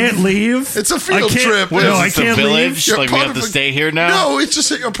 I can't leave. It's a field I can't- trip. What No, is I this, a can't village? leave. You're Like we part have of to a- stay here now? No, it's just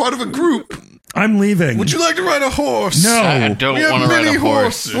that you're part of a group. I'm leaving. Would you like to ride a horse? No. I don't We have want to ride many a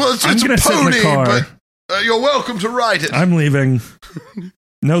horse. horses. Well, it's I'm a gonna sit in the pony, car. but you're welcome to ride it. I'm leaving.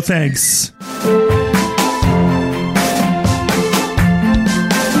 No thanks.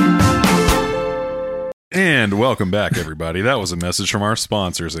 And welcome back, everybody. That was a message from our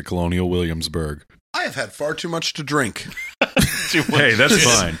sponsors at Colonial Williamsburg. I have had far too much to drink. Hey, that's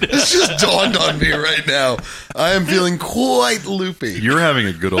fine. It's just dawned on me right now. I am feeling quite loopy. You're having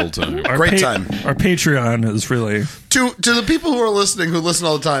a good old time. Great time. Our Patreon is really. To the people who are listening, who listen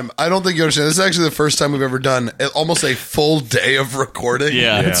all the time, I don't think you understand. This is actually the first time we've ever done almost a full day of recording.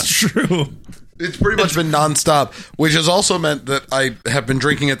 Yeah. It's true. It's pretty much been nonstop, which has also meant that I have been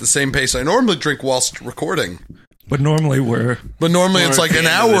drinking at the same pace I normally drink whilst recording. But normally we're. But normally it's We're like at an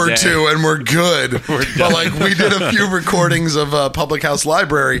the end of hour the or day. two and we're good. But like we did a few recordings of Public House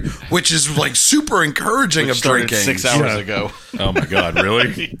Library, which is like super encouraging of Started drinking. 6 hours Yeah. ago. Oh my God,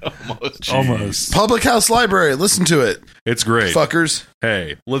 really? Almost. Public House Library, listen to it, It's great. fuckers.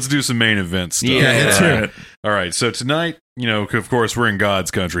 Hey, let's do some main event stuff. Yeah, Let's hear it. All right, so tonight, of course, we're in God's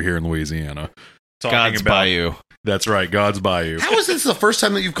country here in Louisiana. Talking God's Bayou. That's right, God's Bayou. How is this the first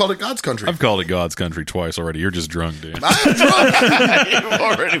time that you've called it God's country? I've called it God's country twice already. You're just drunk, Dan. I'm drunk. You've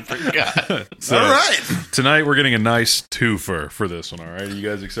already forgot. So, All right. tonight we're getting a nice twofer for this one. All right, are you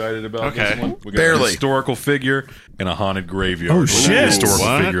guys excited about Okay. this one? We got Barely. a historical figure and a haunted graveyard. Oh, where shit. the historical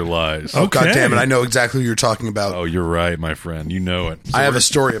What? figure lies. Oh, God Okay. damn it. I know exactly who you're talking about. Oh, you're right, my friend. You know it. So I have a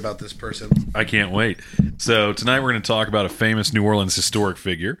story about this person. I can't wait. So tonight we're going to talk about a famous New Orleans historic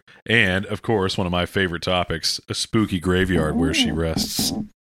figure, and of course, one of my favorite topics, a spooky graveyard where she rests.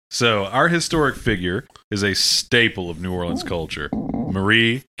 So our historic figure is a staple of New Orleans culture,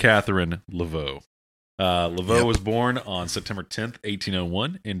 Marie Catherine Laveau. Laveau Yep. was born on September 10th,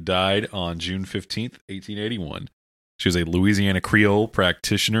 1801, and died on June 15th, 1881. She was a Louisiana Creole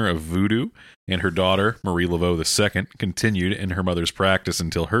practitioner of voodoo, and her daughter, Marie Laveau II, continued in her mother's practice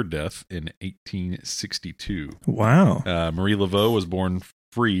until her death in 1862. Wow. Marie Laveau was born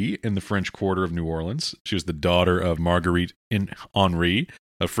free in the French Quarter of New Orleans. She was the daughter of Marguerite Henri,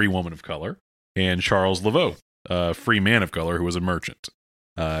 a free woman of color, and Charles Laveau, a free man of color who was a merchant.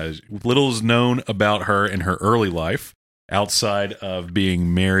 Little is known about her in her early life, outside of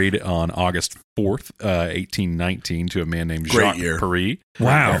being married on August 4th, 1819, to a man named Great Jacques year. Paris,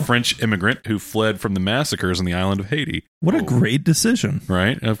 Wow. a French immigrant who fled from the massacres on the island of Haiti. What a great decision.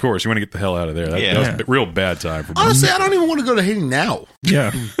 Right? And of course, you want to get the hell out of there. That was a real bad time for me. Honestly, I don't even want to go to Haiti now,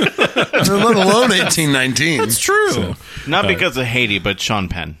 Yeah. let alone 1819. That's true. So, Not because of Haiti, but Sean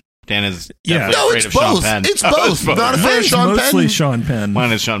Penn. Dan is Yeah. definitely No, afraid it's of Sean both. Penn. It's Oh, both. Not a fan of Mine's Sean mostly Penn, Sean Penn.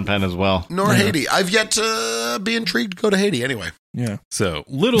 Mine is Sean Penn as well. nor Haiti. I've yet to be intrigued to go to Haiti anyway. Yeah. so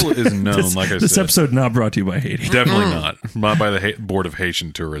little is known, like I This said. episode not brought to you by Haiti. Definitely not by the Board of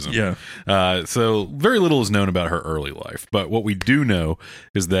Haitian Tourism. Yeah. So very little is known about her early life, but what we do know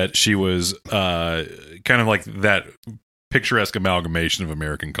is that she was kind of like that picturesque amalgamation of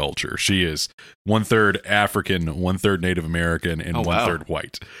American culture. She is 1/3 African, 1/3 Native American, and Oh, wow. 1/3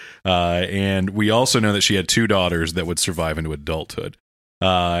 white. And we also know that she had 2 daughters that would survive into adulthood.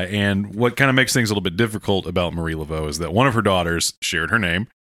 And what kind of makes things a little bit difficult about Marie Laveau is that one of her daughters shared her name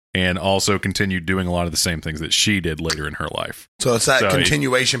and also continued doing a lot of the same things that she did later in her life. So it's that So,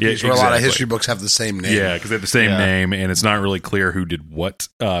 continuation yeah, piece where a lot of exactly. history books have the same name. Yeah, because they have the same Yeah. name, and it's not really clear who did what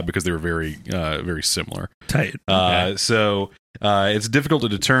because they were very, very similar. Tight. So It's difficult to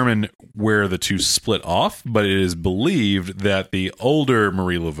determine where the two split off, but it is believed that the older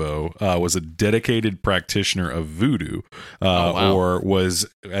Marie Laveau was a dedicated practitioner of voodoo, or was,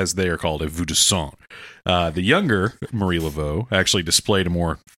 as they are called, a voodoo saint. The younger Marie Laveau actually displayed a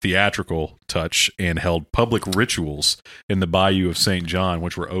more theatrical touch and held public rituals in the Bayou of St. John,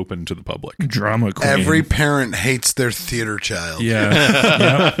 which were open to the public. Drama queen. Every parent hates their theater child. Yeah.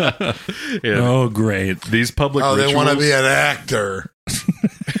 Yep. Yeah. Oh, great. These public Oh, rituals, they want to be an actor.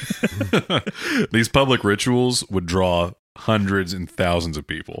 these public rituals would draw hundreds and thousands of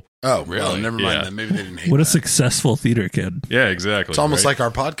people. Oh, really? Well, never mind Yeah. that. Maybe they didn't hate What a that. successful theater kid. Yeah, exactly. It's almost right? like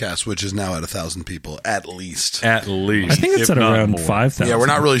our podcast, which is now at 1,000 people, at least. At least. I think it's if at not around more. 5,000. Yeah, we're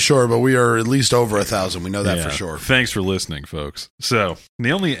not really sure, but we are at least over 1,000. We know that Yeah. for sure. Thanks for listening, folks. So,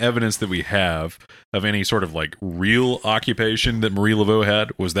 the only evidence that we have of any sort of like real occupation that Marie Laveau had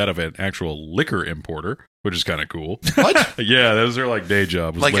was that of an actual liquor importer, which is kind of cool. What? Yeah, those are like day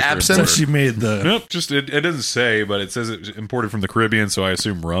jobs. Like liquor absinthe? importer. She made the. Nope, just it doesn't say, but it says it's imported from the Caribbean, so I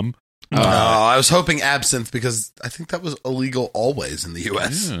assume rum. I was hoping absinthe because I think that was illegal always in the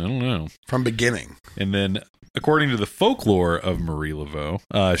U.S. Yeah, I don't know. from beginning. And then, according to the folklore of Marie Laveau,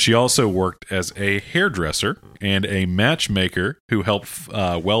 she also worked as a hairdresser and a matchmaker who helped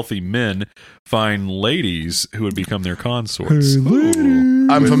wealthy men find ladies who would become their consorts.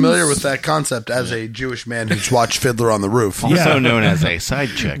 I'm familiar with that concept as a Jewish man who's watched Fiddler on the Roof. Also known as a side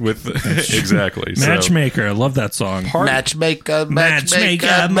chick. With exactly. So- Matchmaker. I love that song. Matchmaker,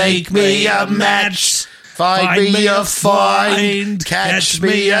 Matchmaker, make me a match. Find me a find. Catch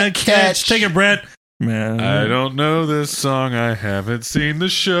me a catch. Take it, Brett. Man. I don't know this song. I haven't seen the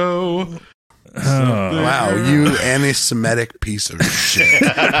show. Oh. Wow, you anti-Semitic piece of shit.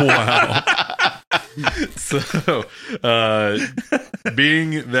 Wow. So,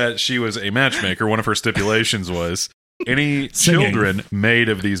 being that she was a matchmaker, one of her stipulations was any Singing. children made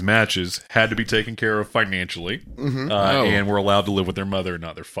of these matches had to be taken care of financially, and were allowed to live with their mother,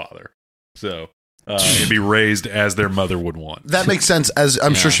 not their father. So, and be raised as their mother would want. That makes sense, as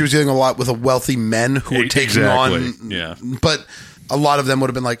I'm sure she was dealing a lot with wealthy men who were taking on. Yeah. But a lot of them would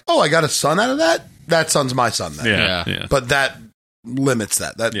have been like, oh, I got a son out of that? That son's my son then. Yeah. But that limits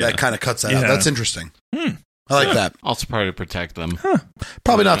that. That kind of cuts that out. Yeah. That's interesting. I like that. Also probably to protect them.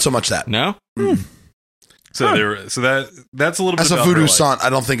 Probably not so much that. No? So that's a little bit As a about voodoo her life. sant, I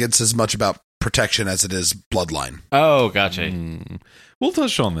don't think it's as much about protection as it is bloodline. Oh, gotcha. We'll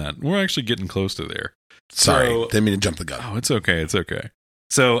touch on that. We're actually getting close to there. Sorry, So- didn't mean to jump the gun. Oh, it's okay. It's okay.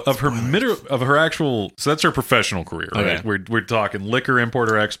 So of her actual, so that's her professional career, right? Okay. We're talking liquor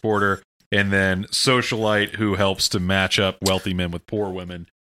importer, exporter, and then socialite who helps to match up wealthy men with poor women.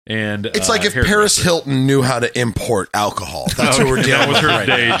 And It's like if Paris hairdresser. Hilton knew how to import alcohol. That's what we're That dealing was with her right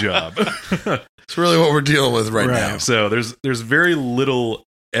day now. job. It's really what we're dealing with right now. So there's very little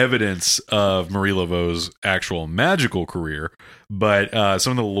evidence of Marie Laveau's actual magical career, but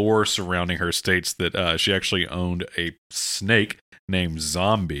some of the lore surrounding her states that she actually owned a snake named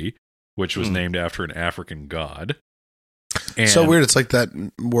Zombie, which was named after an African god. And So weird. It's like that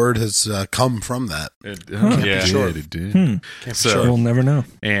word has come from that. Yeah, sure. it did. Can't be So- sure. We'll never know.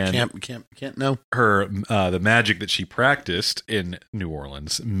 And Can't know. her the magic that she practiced in New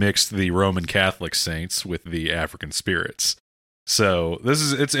Orleans mixed the Roman Catholic saints with the African spirits. So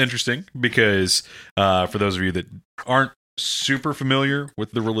it's interesting because for those of you that aren't super familiar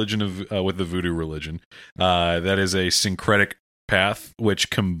with the religion of with the voodoo religion, that is a syncretic path which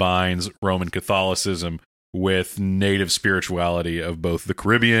combines Roman Catholicism with native spirituality of both the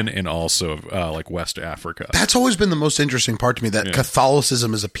Caribbean and also of like West Africa. That's always been the most interesting part to me, that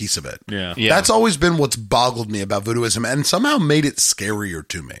Catholicism is a piece of it. Yeah. That's always been what's boggled me about voodooism and somehow made it scarier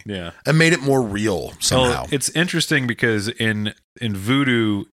to me. Yeah. And made it more real somehow. Well, it's interesting because in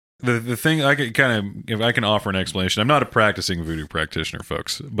voodoo, the thing I can if I can offer an explanation. I'm not a practicing voodoo practitioner,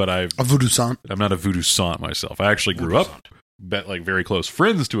 folks, but A voodoo sant. I'm not a voodoo sant myself. I actually grew up like very close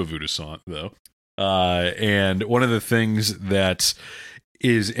friends to a voodoo sant though. And one of the things that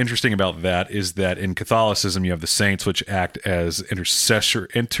is interesting about that is that in Catholicism you have the saints, which act as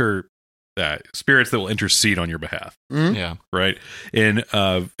spirits that will intercede on your behalf. Yeah. Right? In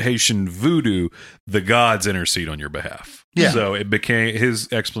Haitian voodoo, the gods intercede on your behalf. Yeah. So it became, his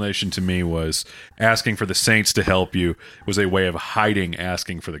explanation to me was asking for the saints to help you was a way of hiding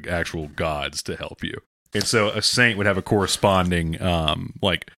asking for the actual gods to help you. And so a saint would have a corresponding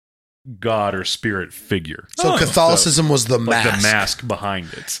god or spirit figure. So Catholicism was the Like mask. the mask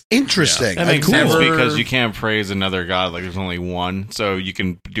behind it. Interesting. That makes Cool. sense because you can't praise another god. Like there's only one, so you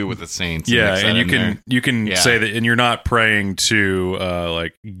can do it with the saints. Yeah, mix that and you in can there. you can Yeah. say that, and you're not praying to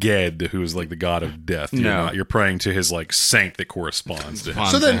like Ged, who's like the god of death. No. You're praying to his like saint that corresponds to him.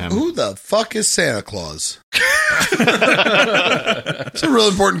 So then, who the fuck is Santa Claus? It's a real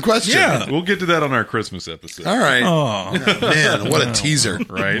important question. Yeah. We'll get to that on our Christmas episode. All right. Oh, Man, what a teaser.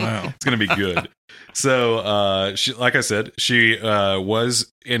 Right? Wow. It's going to be good. So, she, like I said, she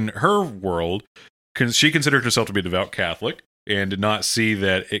was in her world. She considered herself to be a devout Catholic and did not see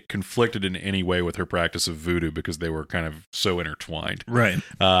that it conflicted in any way with her practice of voodoo because they were kind of so intertwined. right.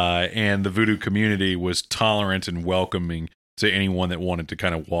 And the voodoo community was tolerant and welcoming to anyone that wanted to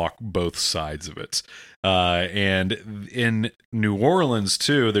kind of walk both sides of it. And in New Orleans,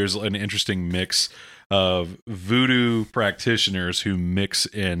 too, there's an interesting mix of voodoo practitioners who mix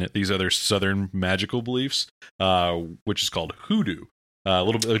in these other southern magical beliefs, which is called hoodoo. A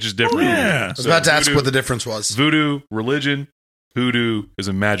little bit, which is different. yeah. I was about to ask what the difference was. Voodoo, religion. Hoodoo is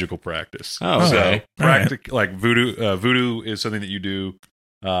a magical practice. Oh, okay. So, like voodoo is something that you do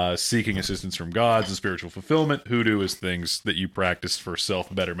seeking assistance from gods and spiritual fulfillment. Hoodoo is things that you practice for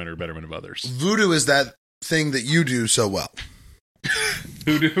self-betterment or betterment of others. Voodoo is that thing that you do so well.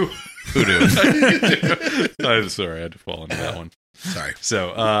 Hoodoo. I'm sorry, I had to fall into that one. Sorry.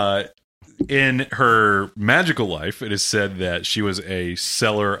 So, in her magical life, it is said that she was a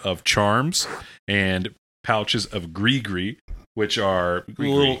seller of charms and pouches of gree-gree, which are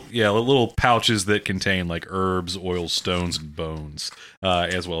little pouches that contain like herbs, oils, stones, and bones,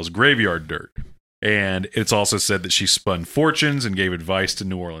 as well as graveyard dirt. And it's also said that she spun fortunes and gave advice to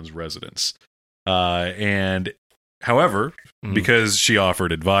New Orleans residents. And however, because she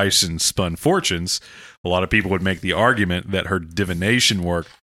offered advice and spun fortunes, a lot of people would make the argument that her divination work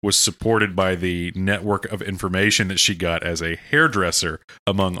was supported by the network of information that she got as a hairdresser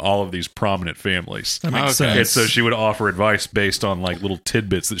among all of these prominent families. That makes Okay. And sense. so she would offer advice based on like little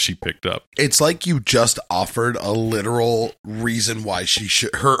tidbits that she picked up. It's like you just offered a literal reason why she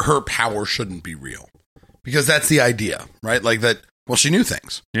should her power shouldn't be real. Because that's the idea, right? Like that. Well, she knew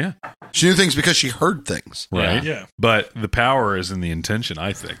things. Yeah. She knew things because she heard things. Right. Yeah. But the power is in the intention,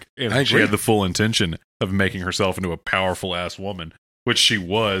 I think. And I she agree. had the full intention of making herself into a powerful ass woman, which she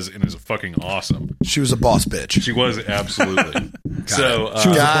was and is fucking awesome. She was a boss bitch. She was absolutely. So She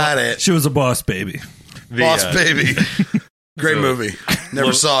was Got it. She was a boss baby. Boss baby. Great So- movie.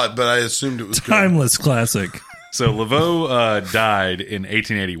 Never saw it, but I assumed it was good. Timeless classic. So Laveau died in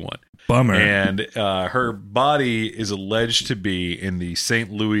 1881. Bummer. And her body is alleged to be in the St.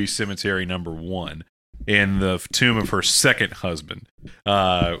 Louis Cemetery number 1 in the tomb of her second husband,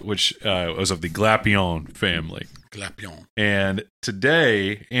 which was of the Glapion family. Glapion. And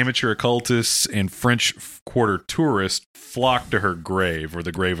today, amateur occultists and French Quarter tourists flock to her grave, or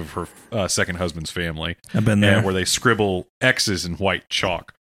the grave of her second husband's family, I've been there. and where they scribble X's in white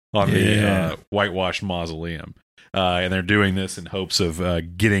chalk on Yeah. the whitewashed mausoleum. And they're doing this in hopes of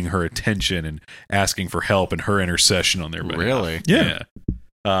getting her attention and asking for help and her intercession on their behalf. Really? Yeah.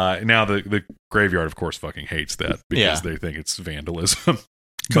 Now the graveyard, of course, fucking hates that because Yeah. they think it's vandalism.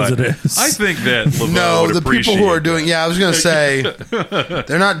 Because But it is. I think that Laveau No, would the people who are appreciate doing. Yeah, I was going to say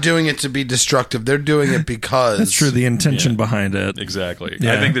they're not doing it to be destructive. They're doing it because That's true. The intention behind it. Exactly.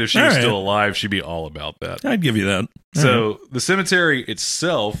 Yeah. I think that if she All was right. still alive, she'd be all about that. I'd give you that. So the cemetery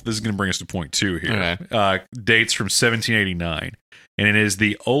itself, this is going to bring us to point 2 here, dates from 1789, and it is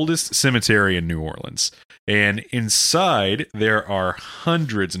the oldest cemetery in New Orleans. And inside, there are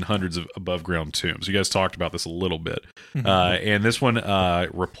hundreds and hundreds of above-ground tombs. You guys talked about this a little bit. And this one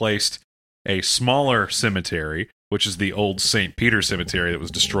replaced a smaller cemetery, which is the old St. Peter Cemetery that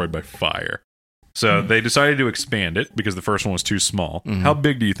was destroyed by fire. So they decided to expand it because the first one was too small. How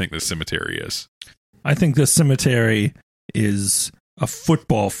big do you think this cemetery is? I think this cemetery is a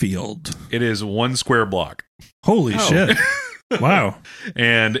football field. It is 1 square block. Holy shit. Wow.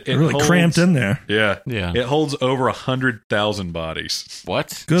 And it Really holds, cramped in there. Yeah. Yeah. It holds over 100,000 bodies.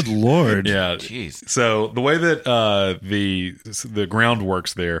 What? Good Lord. Yeah. Jeez. So the way that the ground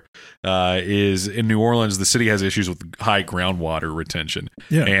works there is in New Orleans, the city has issues with high groundwater retention.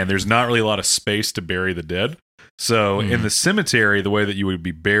 Yeah. And there's not really a lot of space to bury the dead. So in the cemetery, the way that you would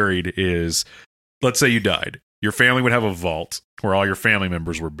be buried is, let's say you died. Your family would have a vault where all your family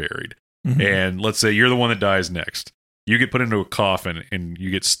members were buried. Mhm. And let's say you're the one that dies next. You get put into a coffin and you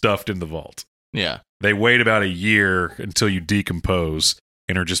get stuffed in the vault. Yeah. They wait about a year until you decompose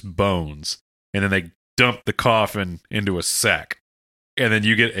and are just bones. And then they dump the coffin into a sack. and then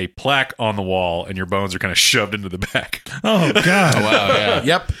you get a plaque on the wall, and your bones are kind of shoved into the back, Oh God. Wow, yeah.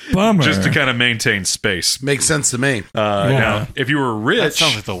 Yep. Bummer. just to kind of maintain space. Makes sense to me. Now, if you were rich, That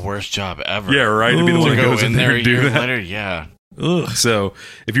sounds like the worst job ever. yeah, right, to be the Ooh. one To who go goes in there a and do year that. later, yeah. Ugh. So,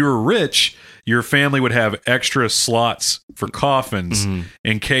 if you were rich, your family would have extra slots for coffins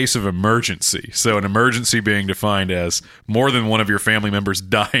in case of emergency. So, an emergency being defined as more than one of your family members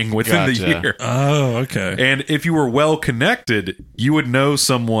dying within the Gotcha. year. Oh, okay. And if you were well connected, you would know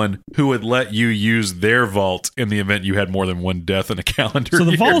someone who would let you use their vault in the event you had more than one death in a calendar So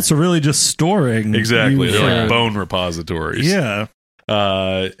the year. vaults are really just storing. Exactly. you They're for- like bone repositories. Yeah.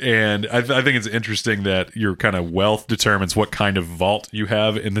 And I think it's interesting that your kind of wealth determines what kind of vault you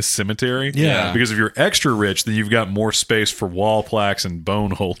have in the cemetery. Yeah. Because if you're extra rich, then you've got more space for wall plaques and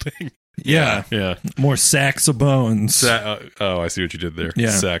bone holding. Yeah. Yeah. More sacks of bones. I see what you did there. Yeah.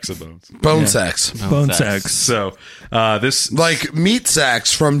 Sacks of bones. Bone sacks. Bone sacks. So this, Like meat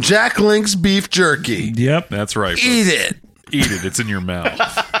sacks from Jack Link's beef jerky. Yep. that's right. Eat it. Eat it. It's in your mouth.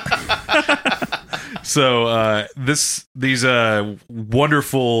 So these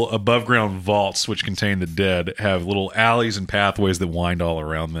wonderful above ground vaults, which contain the dead, have little alleys and pathways that wind all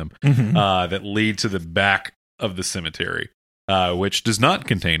around them that lead to the back of the cemetery, which does not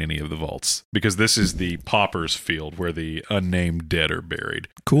contain any of the vaults because this is the pauper's field where the unnamed dead are buried.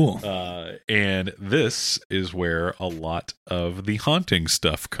 Cool. And this is where a lot of the haunting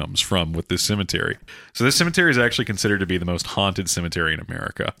stuff comes from with this cemetery. So this cemetery is actually considered to be the most haunted cemetery in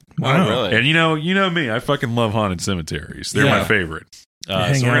America. Wow. Really? And you know me, I fucking love haunted cemeteries. They're Yeah. my favorite.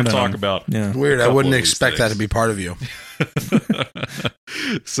 Hang So we're going out to on talk them. about Yeah. Weird. I couple wouldn't of these expect that to things. be part of you.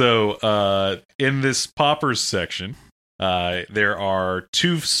 So in this paupers section, there are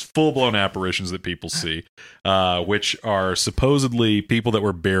two full-blown apparitions that people see, which are supposedly people that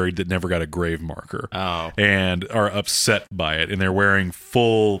were buried that never got a grave marker. Oh. And are upset by it, and they're wearing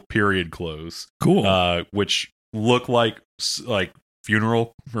full period clothes, Cool. which look like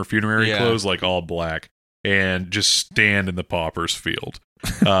funeral or funerary Yeah. clothes, like all black, and just stand in the pauper's field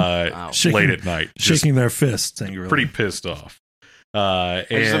Shaking- late at night, just Shaking their fists angrily. pretty pissed off. I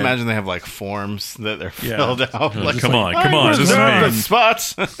just imagine they have like forms that they're Yeah. filled out. Like, come on, I this is reserve me. the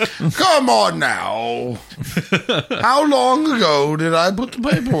spots. Come on now. How long ago did I put the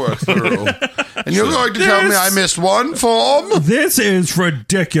paperwork through? And you're going to tell me I missed one form? This is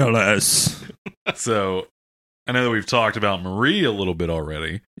ridiculous. So I know that we've talked about Marie a little bit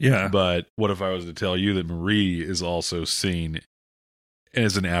already, Yeah. but what if I was to tell you that Marie is also seen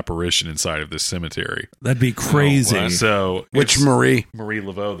as an apparition inside of this cemetery? That'd be crazy. wow. So Which it's Marie? Marie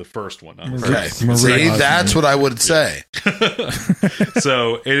Laveau, the first one. not the Okay. Marie See, Osmond. that's what I would say.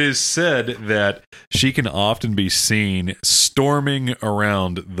 So it is said that she can often be seen storming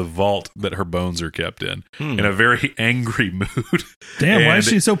around the vault that her bones are kept in a very angry mood. Damn, why And is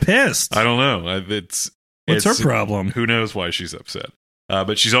she so pissed? I don't know. What's her it's- problem? Who knows why she's upset?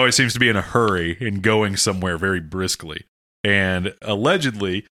 But she's always seems to be in a hurry and going somewhere very briskly. And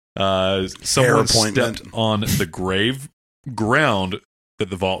allegedly, someone appointment. stepped on the grave ground that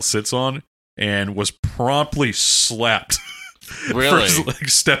the vault sits on and was promptly slapped Really? for like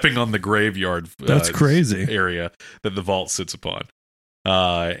stepping on the graveyard That's crazy. area that the vault sits upon.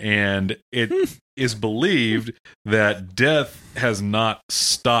 And it is believed that death has not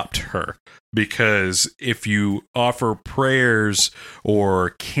stopped her, because if you offer prayers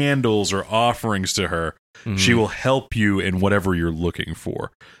or candles or offerings to her, she will help you in whatever you're looking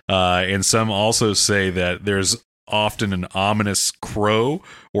for. And some also say that there's often an ominous crow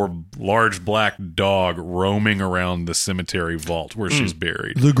or large black dog roaming around the cemetery vault where she's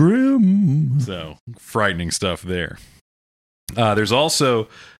buried. The Grim. So, frightening stuff there. There's also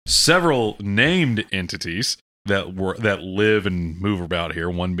several named entities that live and move about here.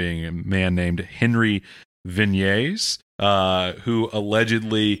 One being a man named Henry Vignes, who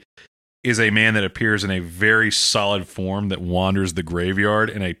allegedly is a man that appears in a very solid form that wanders the graveyard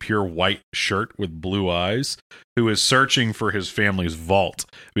in a pure white shirt with blue eyes, who is searching for his family's vault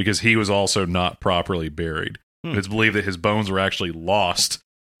because he was also not properly buried. It's believed that his bones were actually lost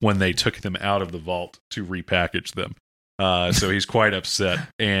when they took them out of the vault to repackage them. So he's quite upset,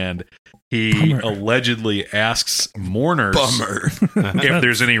 and he allegedly asks mourners if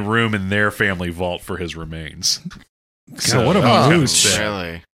there's any room in their family vault for his remains. God, what a kind of mooch. sad.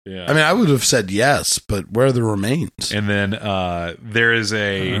 Really? Yeah. I mean, I would have said yes, but where are the remains? And then there is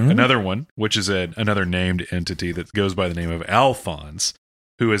another one, which is another named entity that goes by the name of Alphonse,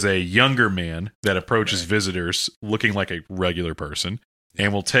 who is a younger man that approaches visitors looking like a regular person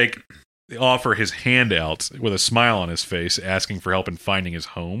and will offer his hand out with a smile on his face, asking for help in finding his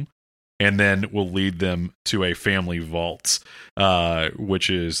home. and then will lead them to a family vault, which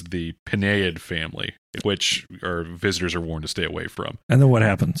is the Pineid family, which visitors are warned to stay away from. And then what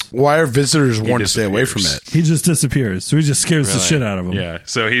happens? Why are visitors warned to stay away from it? He just disappears. So he just scares the shit out of them. Yeah.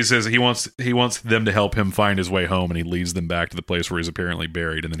 So he says he wants them to help him find his way home, and he leads them back to the place where he's apparently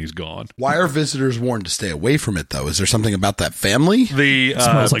buried, and then he's gone. Why are visitors warned to stay away from it, though? Is there something about that family? The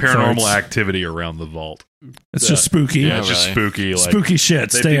smells like paranormal farts. activity around the vault. It's just spooky. Yeah, it's just spooky. Like, Spooky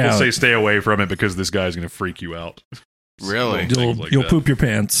shit. Stay people out. say stay away from it because this guy's going to freak you out. Really? You'll poop your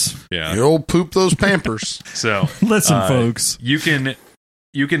pants. Yeah. You'll poop those Pampers. So Listen, folks. you can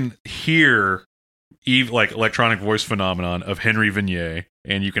hear like electronic voice phenomenon of Henry Vignier,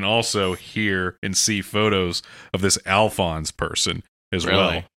 and you can also hear and see photos of this Alphonse person as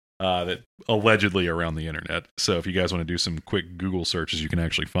well. That allegedly around the internet. So if you guys want to do some quick Google searches, you can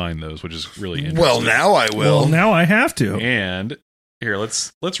actually find those, which is really interesting. Well, now I will. Well, now I have to. And here,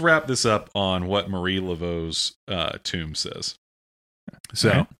 let's wrap this up on what Marie Laveau's tomb says. So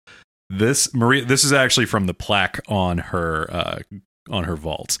Right. this is actually from the plaque on her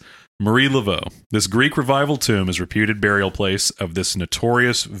vault. Marie Laveau. This Greek revival tomb is reputed burial place of this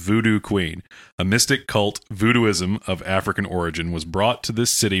notorious voodoo queen. A mystic cult, voodooism of African origin, was brought to this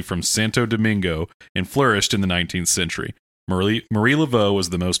city from Santo Domingo and flourished in the 19th century. Marie Laveau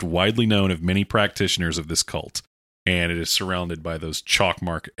was the most widely known of many practitioners of this cult, and it is surrounded by those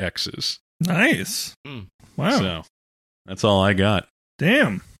chalkmark X's. Nice. Wow. So that's all I got.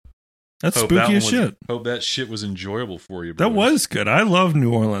 Damn. That's Hope spooky that as shit. Hope that shit was enjoyable for you. That boys. was good. I love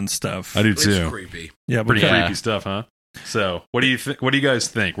New Orleans stuff. I do It's too. creepy. Yeah, Pretty because- freaky stuff, huh? So, what do you guys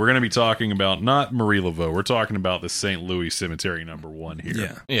think? We're going to be talking about not Marie Laveau. We're talking about the St. Louis Cemetery number 1 here.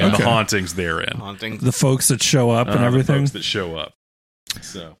 Yeah. Yeah. And Okay. the hauntings therein. Haunting. The folks that show up and The everything. folks that show up.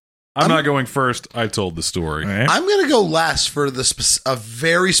 So, I'm not going first. I told the story. All right. I'm going to go last for a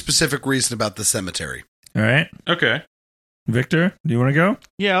very specific reason about the cemetery. All right. Okay. Victor, do you want to go?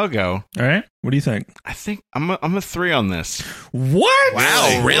 Yeah, I'll go. All right. What do you think? I think I'm a 3 on this. What?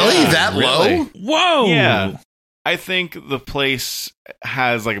 Wow, really? Yeah, That really. low? Whoa. Yeah. I think the place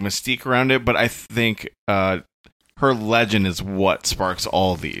has like a mystique around it, but I think her legend is what sparks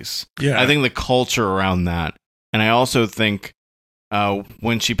all these. Yeah. I think the culture around that. And I also think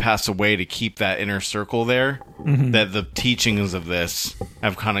when she passed away, to keep that inner circle there, Mhm. that the teachings of this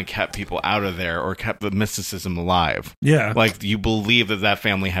have kind of kept people out of there or kept the mysticism alive. Yeah. Like, you believe that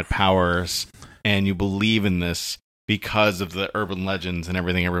family had powers, and you believe in this because of the urban legends and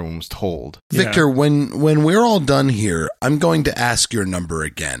everything everyone was told. Yeah. Victor, when we're all done here, I'm going to ask your number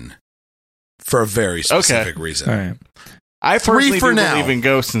again for a very specific reason. All right. I 3 personally for do now. believe in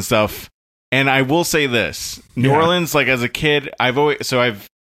ghosts and stuff, and I will say this: New Yeah. Orleans, like as a kid, I've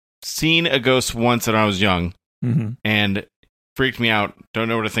seen a ghost once when I was young, Mm-hmm. and freaked me out. Don't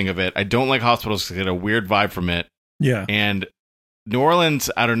know what to think of it. I don't like hospitals because I get a weird vibe from it. Yeah. And New Orleans,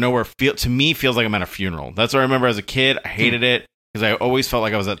 out of nowhere, feels like I'm at a funeral. That's what I remember as a kid. I hated it because I always felt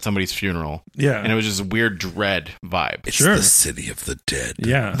like I was at somebody's funeral, Yeah. and it was just a weird dread vibe. It's Sure. the city of the dead.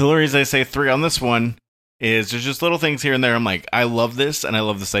 Yeah. The reason I say 3 on this one is there's just little things here and there. I'm like, I love this, and I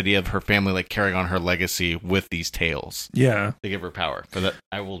love this idea of her family like carrying on her legacy with these tales Yeah. to give her power. But that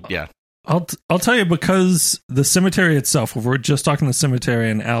I will, yeah. I'll tell you, because the cemetery itself, if we're just talking the cemetery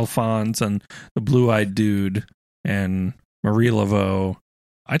and Alphonse and the blue-eyed dude and Marie Laveau,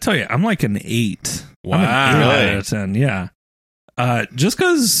 I tell you, I'm like an 8. I'm an 8 Wow. out of 10. Yeah. Just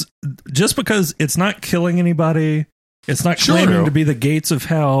because it's not killing anybody, it's not Sure. claiming to be the gates of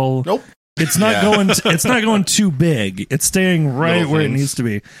hell. Nope. It's not going. It's not going too big. It's staying right Little where it things. needs to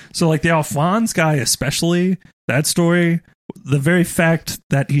be. So, like the Alphonse guy, especially that story, the very fact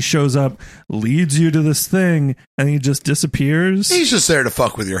that he shows up leads you to this thing, and he just disappears. He's just there to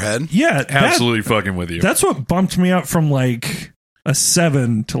fuck with your head. Yeah, Absolutely fucking with you. That's what bumped me up from like a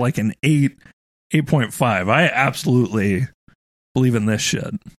 7 to like an 8, 8.5. I absolutely believe in this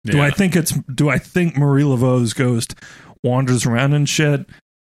shit. Do Yeah. I think Marie Laveau's ghost wanders around and shit?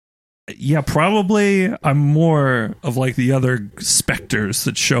 Yeah, probably. I'm more of like the other specters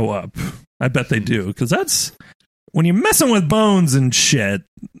that show up. I bet they do, because that's when you're messing with bones and shit.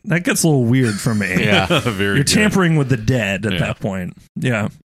 That gets a little weird for me. Yeah. Very You're good. tampering with the dead at Yeah. that point. Yeah.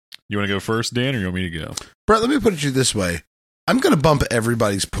 You want to go first, Dan, or you want me to go? Brett, let me put it to you this way. I'm going to bump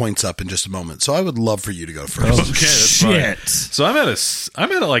everybody's points up in just a moment, so I would love for you to go first. Okay, that's fine. shit. So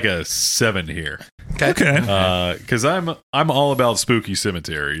I'm at like a 7 here. Okay. Because I'm all about spooky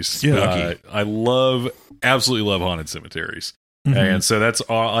cemeteries. Yeah. I absolutely love haunted cemeteries. Mhm. And so that's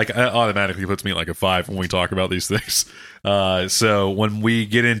like it automatically puts me at like a 5 when we talk about these things. So when we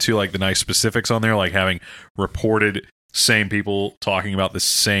get into like the nice specifics on there, like having reported same people talking about the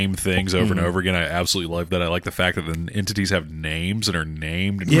same things over and over again. I absolutely love that. I like the fact that the entities have names and are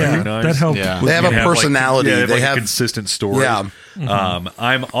named and recognized. That helps. Yeah. They have a personality. They have a consistent story. Yeah.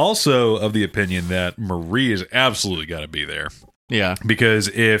 I'm also of the opinion that Marie has absolutely got to be there. Yeah. Because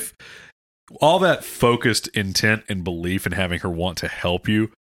if all that focused intent and belief in having her want to help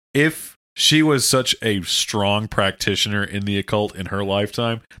you, if she was such a strong practitioner in the occult in her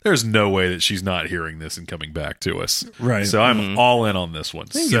lifetime, there's no way that she's not hearing this and coming back to us. Right. So I'm all in on this one.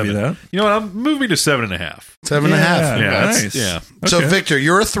 I can give you that. You know what? I'm moving to 7.5. 7.5. Yeah, Nice. yeah. So Okay. Victor,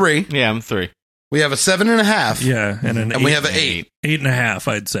 you're a 3. Yeah, I'm 3. We have a 7.5. Yeah, and an And we have an 8. 8.5,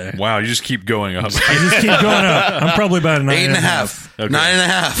 I'd say. Wow, you just keep going up. I just keep going up. I'm probably about a 8.5.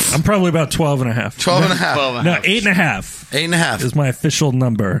 9.5. I'm probably about 12.5. 12.5. No, 8.5 8.5. is my official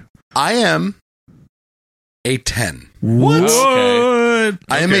number. I am a 10. What? Okay.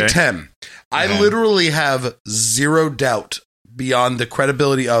 I am a Okay. 10. I Okay. literally have zero doubt beyond the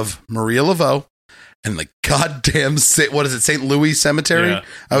credibility of Maria Laveau and the goddamn St. Louis Cemetery? Yeah.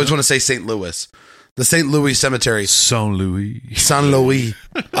 I always want to say St. Louis. The St. Louis Cemetery. Saint Louis. San Luis.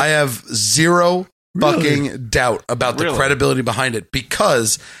 I have zero fucking doubt about the Really? credibility behind it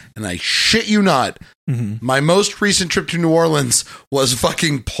because, and I shit you not, my most recent trip to New Orleans was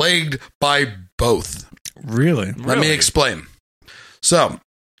fucking plagued by both. Really? Let me explain. So,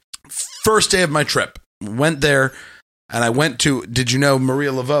 first day of my trip, went there, and I went to, did you know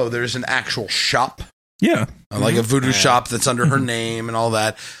Maria Laveau, there's an actual shop, Yeah. like a voodoo shop that's under her name and all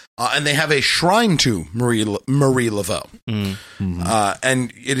that. And they have a shrine to Marie Laveau.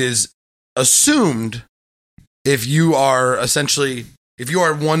 And it is assumed if you are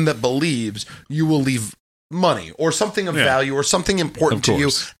one that believes, you will leave money or something of value or something important to you.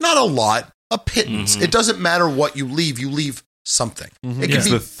 Not a lot, a pittance. It doesn't matter what you leave something. It can It's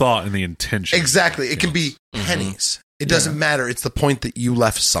be the thought and the intention. exactly. It can be pennies. It doesn't matter. It's the point that you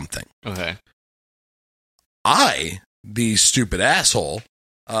left something. Okay. I, the stupid asshole,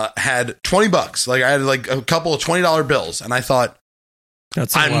 had $20. Like I had like a couple of $20 bills, and I thought,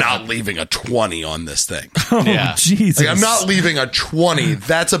 That's a I'm lot. not leaving a 20 on this thing. Oh, Yeah. Jesus. Like, I'm not leaving a 20.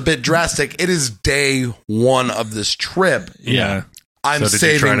 That's a bit drastic. It is day 1 of this trip. Yeah. I'm So did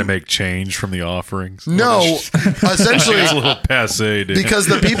saving. you try to make change from the offerings? No, essentially, It's a little passe. Dude. because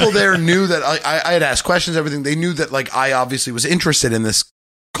the people there knew that I had asked questions, everything. They knew that like I obviously was interested in this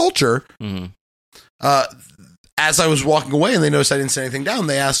culture. As I was walking away, and they noticed I didn't say anything down,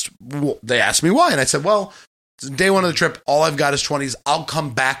 they asked me why, and I said, "Well, it's day 1 of the trip. All I've got is 20s. I'll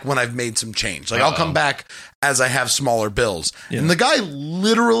come back when I've made some change. Like I'll come back as I have smaller bills." And the guy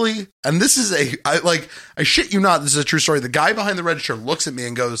literally, and this is I shit you not, this is a true story. The guy behind the register looks at me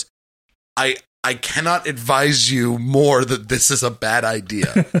and goes, "I cannot advise you more that this is a bad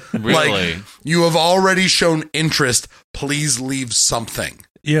idea. Really? Like, you have already shown interest. Please leave something."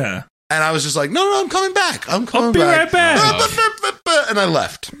 Yeah. And I was just like, no, I'm coming back. I'm coming I'll be back. right back. And I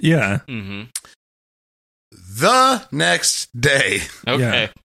left. Yeah. The next day, Okay. Yeah.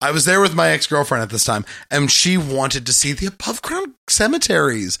 I was there with my ex-girlfriend at this time, and she wanted to see the above-ground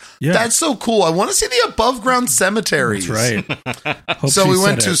cemeteries. Yeah. That's so cool. I want to see the above-ground cemeteries. That's right. Hope So she we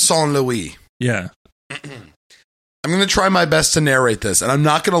went said to it. Saint Louis. Yeah. I'm going to try my best to narrate this, and I'm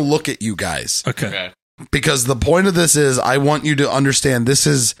not going to look at you guys. Okay. Because the point of this is I want you to understand this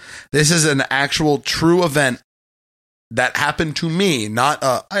is an actual true event that happened to me, not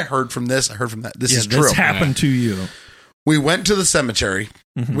I heard from this, I heard from that. This is true. This happened to you. We went to the cemetery.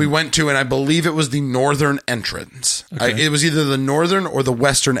 We went to, and I believe it was the northern entrance. Okay. It was either the northern or the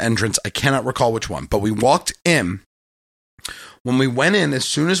western entrance. I cannot recall which one, but we walked in. When we went in, as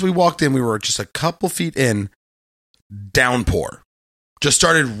soon as we walked in, we were just a couple feet in, downpour. Just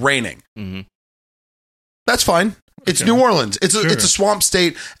started raining. That's fine. It's New Orleans. It's a swamp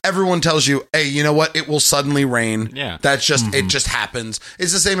state. Everyone tells you, hey, you know what? It will suddenly rain. Yeah. That's just, it just happens.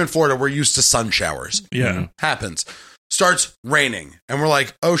 It's the same in Florida. We're used to sun showers. Yeah. Happens. Starts raining. And we're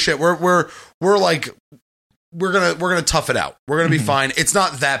like, oh shit, we're gonna tough it out. We're gonna be fine. It's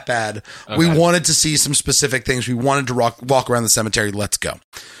not that bad. Okay. We wanted to see some specific things. We wanted to walk around the cemetery. Let's go.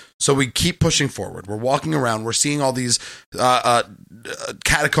 So we keep pushing forward. We're walking around. We're seeing all these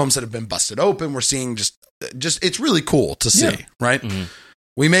catacombs that have been busted open. We're seeing just it's really cool to see, right?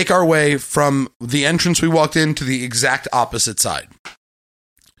 We make our way from the entrance we walked in to the exact opposite side.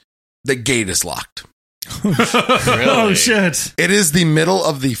 The gate is locked. Oh, shit. It is the middle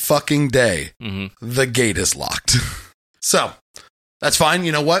of the fucking day. The gate is locked. So that's fine.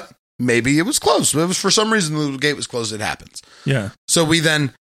 You know what? Maybe it was closed. It was for some reason the gate was closed. It happens. Yeah. So we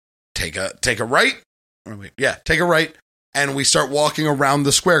then take a right. Take a right. And we start walking around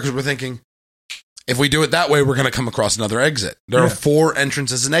the square because we're thinking, If we do it that way, we're going to come across another exit. There are 4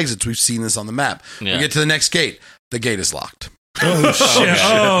 entrances and exits. We've seen this on the map. Yeah. We get to the next gate. The gate is locked. Oh, shit.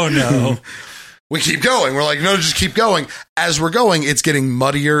 Oh, no. We keep going. We're like, no, just keep going. As we're going, it's getting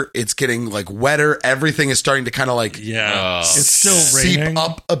muddier. It's getting like wetter. Everything is starting to kind of like It's still seep raining.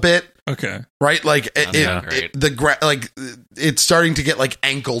 up a bit. Okay. Right? Like great. it's starting to get like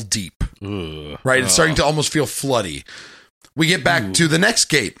ankle deep. Ugh. Right? It's starting to almost feel floody. We get back to the next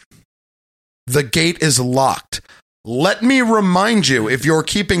gate. The gate is locked. Let me remind you, if you're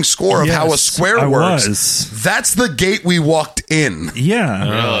keeping score of how a square works, that's the gate we walked in.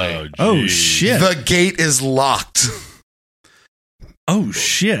 Yeah. Really? Oh, shit. The gate is locked. Oh,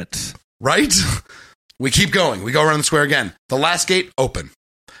 shit. Right? We keep going. We go around the square again. The last gate, open.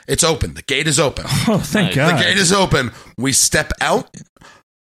 It's open. The gate is open. Oh, thank Nice. God. The gate is open. We step out.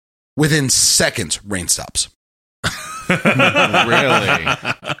 Within seconds, rain stops. Really?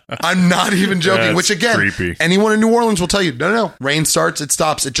 I'm not even joking. That's Which again, creepy. anyone in New Orleans will tell you, no. Rain starts, it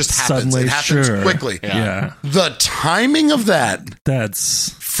stops. It just happens. Suddenly, It happens sure. quickly. Yeah. The timing of that That's...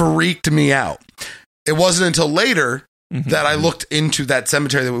 freaked me out. It wasn't until later that I looked into that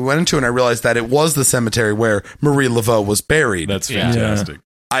cemetery that we went into, and I realized that it was the cemetery where Marie Laveau was buried. That's Yeah. fantastic.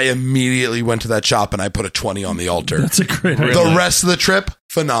 I immediately went to that shop and I put a 20 on the altar. That's a great idea. The rest of the trip,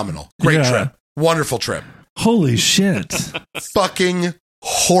 phenomenal. Great Yeah. trip. Wonderful trip. Holy shit. Fucking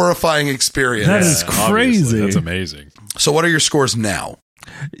horrifying experience. That is Obviously. crazy. That's amazing. So what are your scores now?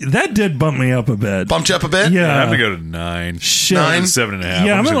 That did bump me up a bit. Bumped you up a bit? Yeah. I have to go to 9. Shit. 9? 7.5.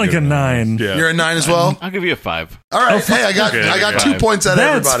 Yeah, I'm just at like gonna a go 9. Yeah. You're a 9 as well? I'll give you a 5. All right. Hey, I got okay. 2 points out of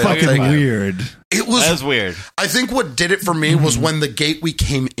That's everybody. I'll fucking take it. weird. It was That's weird. I think what did it for me was when the gate we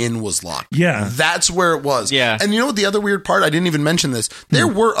came in was locked. Yeah. That's where it was. Yeah. And you know what the other weird part? I didn't even mention this. There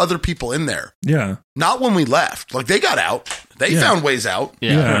were other people in there. Yeah. Not when we left. Like they got out. They found ways out.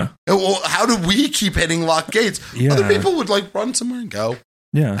 Yeah. Well, how do we keep hitting locked gates? Yeah. Other people would like run somewhere and go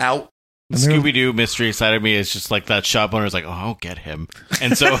Yeah. out. The Scooby-Doo mystery side of me is just like that shop owner's like, oh, I'll get him.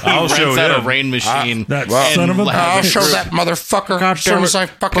 And so he I'll show rents out him. a rain machine. That and son of a have bitch. it Show through- that motherfucker. God As soon damn as it. I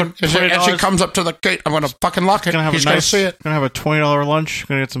fucking, Put as she $20 comes up to the gate, I'm going to fucking lock it. Gonna have He's a going to nice, see it. Gonna have a $20 lunch.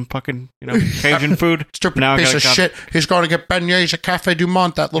 Gonna get some fucking, Cajun food. Stupid Now I piece gotta of shit. He's going to get beignets at Cafe Du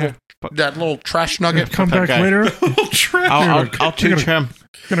Monde, that little trash nugget. Come that back guy. later. I'll teach him.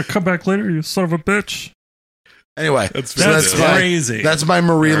 Gonna come back later, you son of a bitch. Anyway, That's crazy. That's my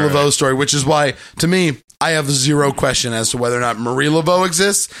Marie Laveau story, which is why, to me, I have zero question as to whether or not Marie Laveau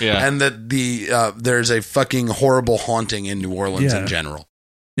exists, Yeah. and that there's a fucking horrible haunting in New Orleans in general.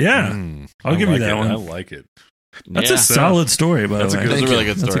 Yeah. I'll give you like that it. one. I like it. That's Yeah. a solid story, by That's the a way. good- That's a really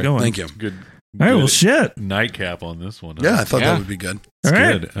good That's a story. good one. Thank you. Good. All right, well, good shit. nightcap on this one. huh? Yeah, I thought Yeah. that would be good. All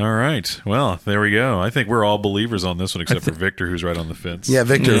right. Good. All right. Well, there we go. I think we're all believers on this one, except for Victor, who's right on the fence. Yeah,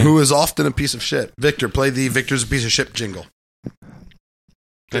 Victor, who is often a piece of shit. Victor, play the Victor's a piece of shit jingle.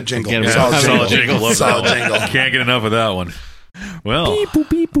 Good jingle. Again, Solid Solid jingle. jingle. Love Solid that jingle. one. Can't get enough of that one. Well,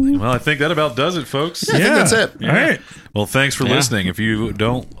 well, I think that about does it, folks. I think that's it. All right. Well, thanks for Yeah. listening. If you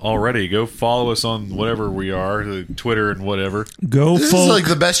don't already, go follow us on whatever we are, the Twitter and whatever. Go This full. is like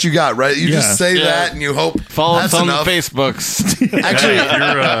the best you got, right? You Yeah. just say Yeah. that and you hope Follow that's us on enough. the Facebooks. Actually,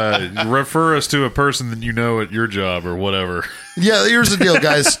 You're, refer us to a person that you know at your job or whatever. yeah, here's the deal,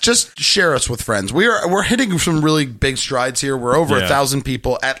 guys. Just share us with friends. We're hitting some really big strides here. We're over Yeah. 1,000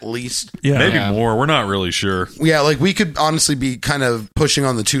 people at least. yeah. Maybe Yeah. more. We're not really sure. Yeah, like we could honestly be kind of pushing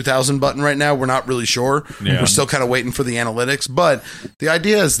on the 2,000 button right now. We're not really sure. Yeah. We're still kind of waiting for the analytics. But the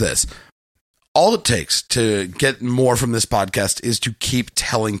idea is this. All it takes to get more from this podcast is to keep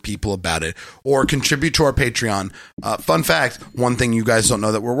telling people about it or contribute to our Patreon. Fun fact, one thing you guys don't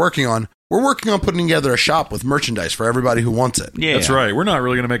know that we're working on putting together a shop with merchandise for everybody who wants it. Yeah. That's right. We're not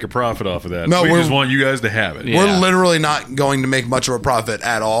really going to make a profit off of that. No, we we're- just want you guys to have it. Yeah. We're literally not going to make much of a profit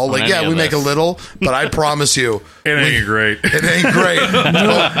at all. Like, any yeah, of we make a this. little, but I promise you, It ain't great. it ain't great.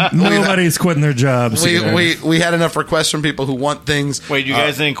 But Nobody's quitting their jobs. we had enough requests from people who want things. Wait, you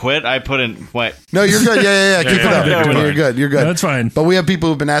guys didn't quit? I put in what? No, you're good. Yeah. Keep it up. yeah, You're fine. good. You're good. That's fine. But we have people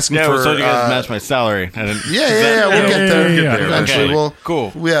who've been asking Yeah, for. so you guys match my salary. I didn't. Yeah. We'll get there. yeah. Eventually, Okay. we'll.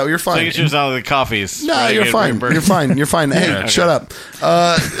 Cool. Yeah, you're I fine. think it should sound like the coffees. No, I you're get fine. reimbursed. You're fine. You're fine. Hey, okay. shut up.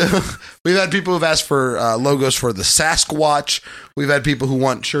 We've had people who've asked for logos for the Sasquatch. We've had people who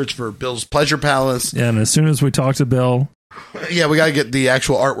want shirts for Bill's Pleasure Palace. Yeah, and as soon as we talk to Bill, Yeah, we got to get the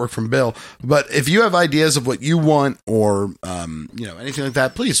actual artwork from Bill. But if you have ideas of what you want or anything like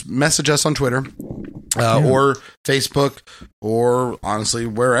that, please message us on Twitter or Facebook or honestly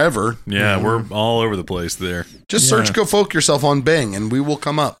wherever. Yeah, we're all over the place there. Just search "Go Folk Yourself" on Bing and we will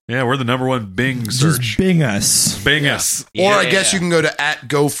come up. Yeah, we're the number one Bing just search. Bing us. Bing us. Or I guess you can go to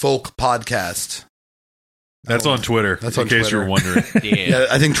 @GoFolkPodcast That's on Twitter. That's in on case Twitter. you were wondering. Yeah,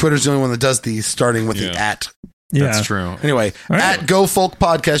 I think Twitter's the only one that does these, starting with the at. Yeah. That's true. Anyway, at Go Folk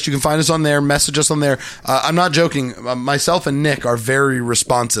Podcast, you can find us on there. Message us on there. I'm not joking. Myself and Nick are very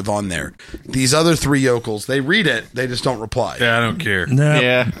responsive on there. These other three yokels, they read it, they just don't reply. Yeah, I don't care. No,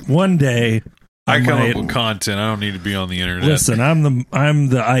 Yeah. one day I come might- up with content. I don't need to be on the internet. Listen, I'm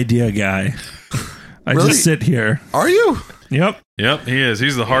the idea guy. I Really? just sit here. Are you? Yep. Yep, he is.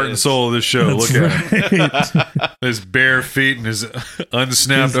 He's the heart and soul of this show. That's Look at him. right. His bare feet and his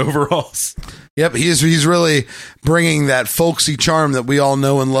unsnapped overalls. Yep, he's really bringing that folksy charm that we all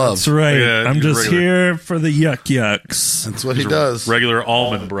know and love. That's right. Yeah, I'm he's just regular. here for the yucks. That's what he does. Regular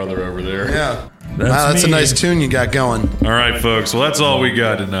almond brother over there. Yeah. Wow, that's a me. nice tune you got going. All right, folks. Well, that's all we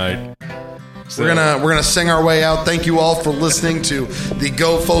got tonight. So, We're gonna sing our way out. Thank you all for listening to the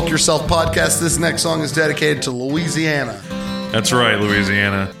Go Folk Yourself podcast. This next song is dedicated to Louisiana. That's right,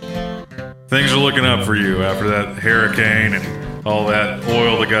 Louisiana. Things are looking up for you after that hurricane and all that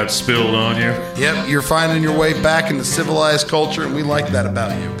oil that got spilled on you. Yep, you're finding your way back into civilized culture, and we like that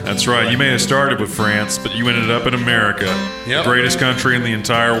about you. That's right. You may have started with France, but you ended up in America, Yep. the greatest country in the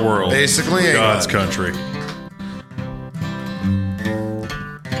entire world. Basically, ain't God's it? country.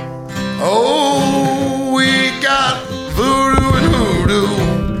 Oh, we got voodoo and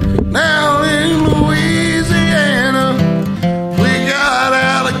hoodoo now in Louisiana. We got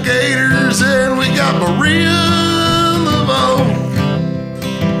alligators and we got Maria Laveau.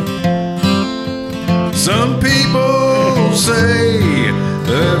 Some people say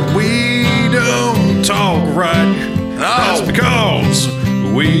that we don't talk right. That's because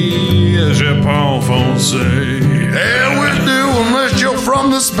we, as Japon folks say, And we do unless you're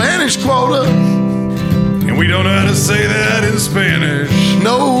from the Spanish quota. and we don't know how to say that in Spanish.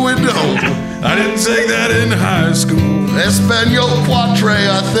 No, we don't. I didn't take that in high school. Espanol Quatre,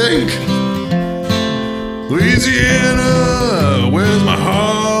 I think. Louisiana, where my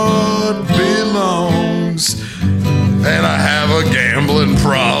heart belongs. And I have a gambling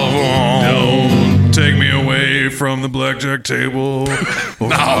problem. Don't take me away from the blackjack table.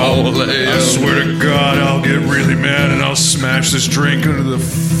 I swear to God, I'll get really mad and I'll smash this drink under the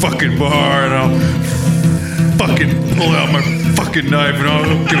fucking bar and I'll fucking pull out my fucking knife and I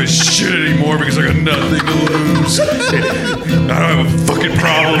don't give a shit anymore because I got nothing to lose. I don't have a fucking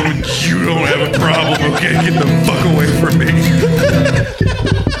problem. You don't have a problem. Okay, get the fuck away from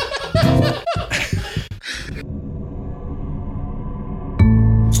me.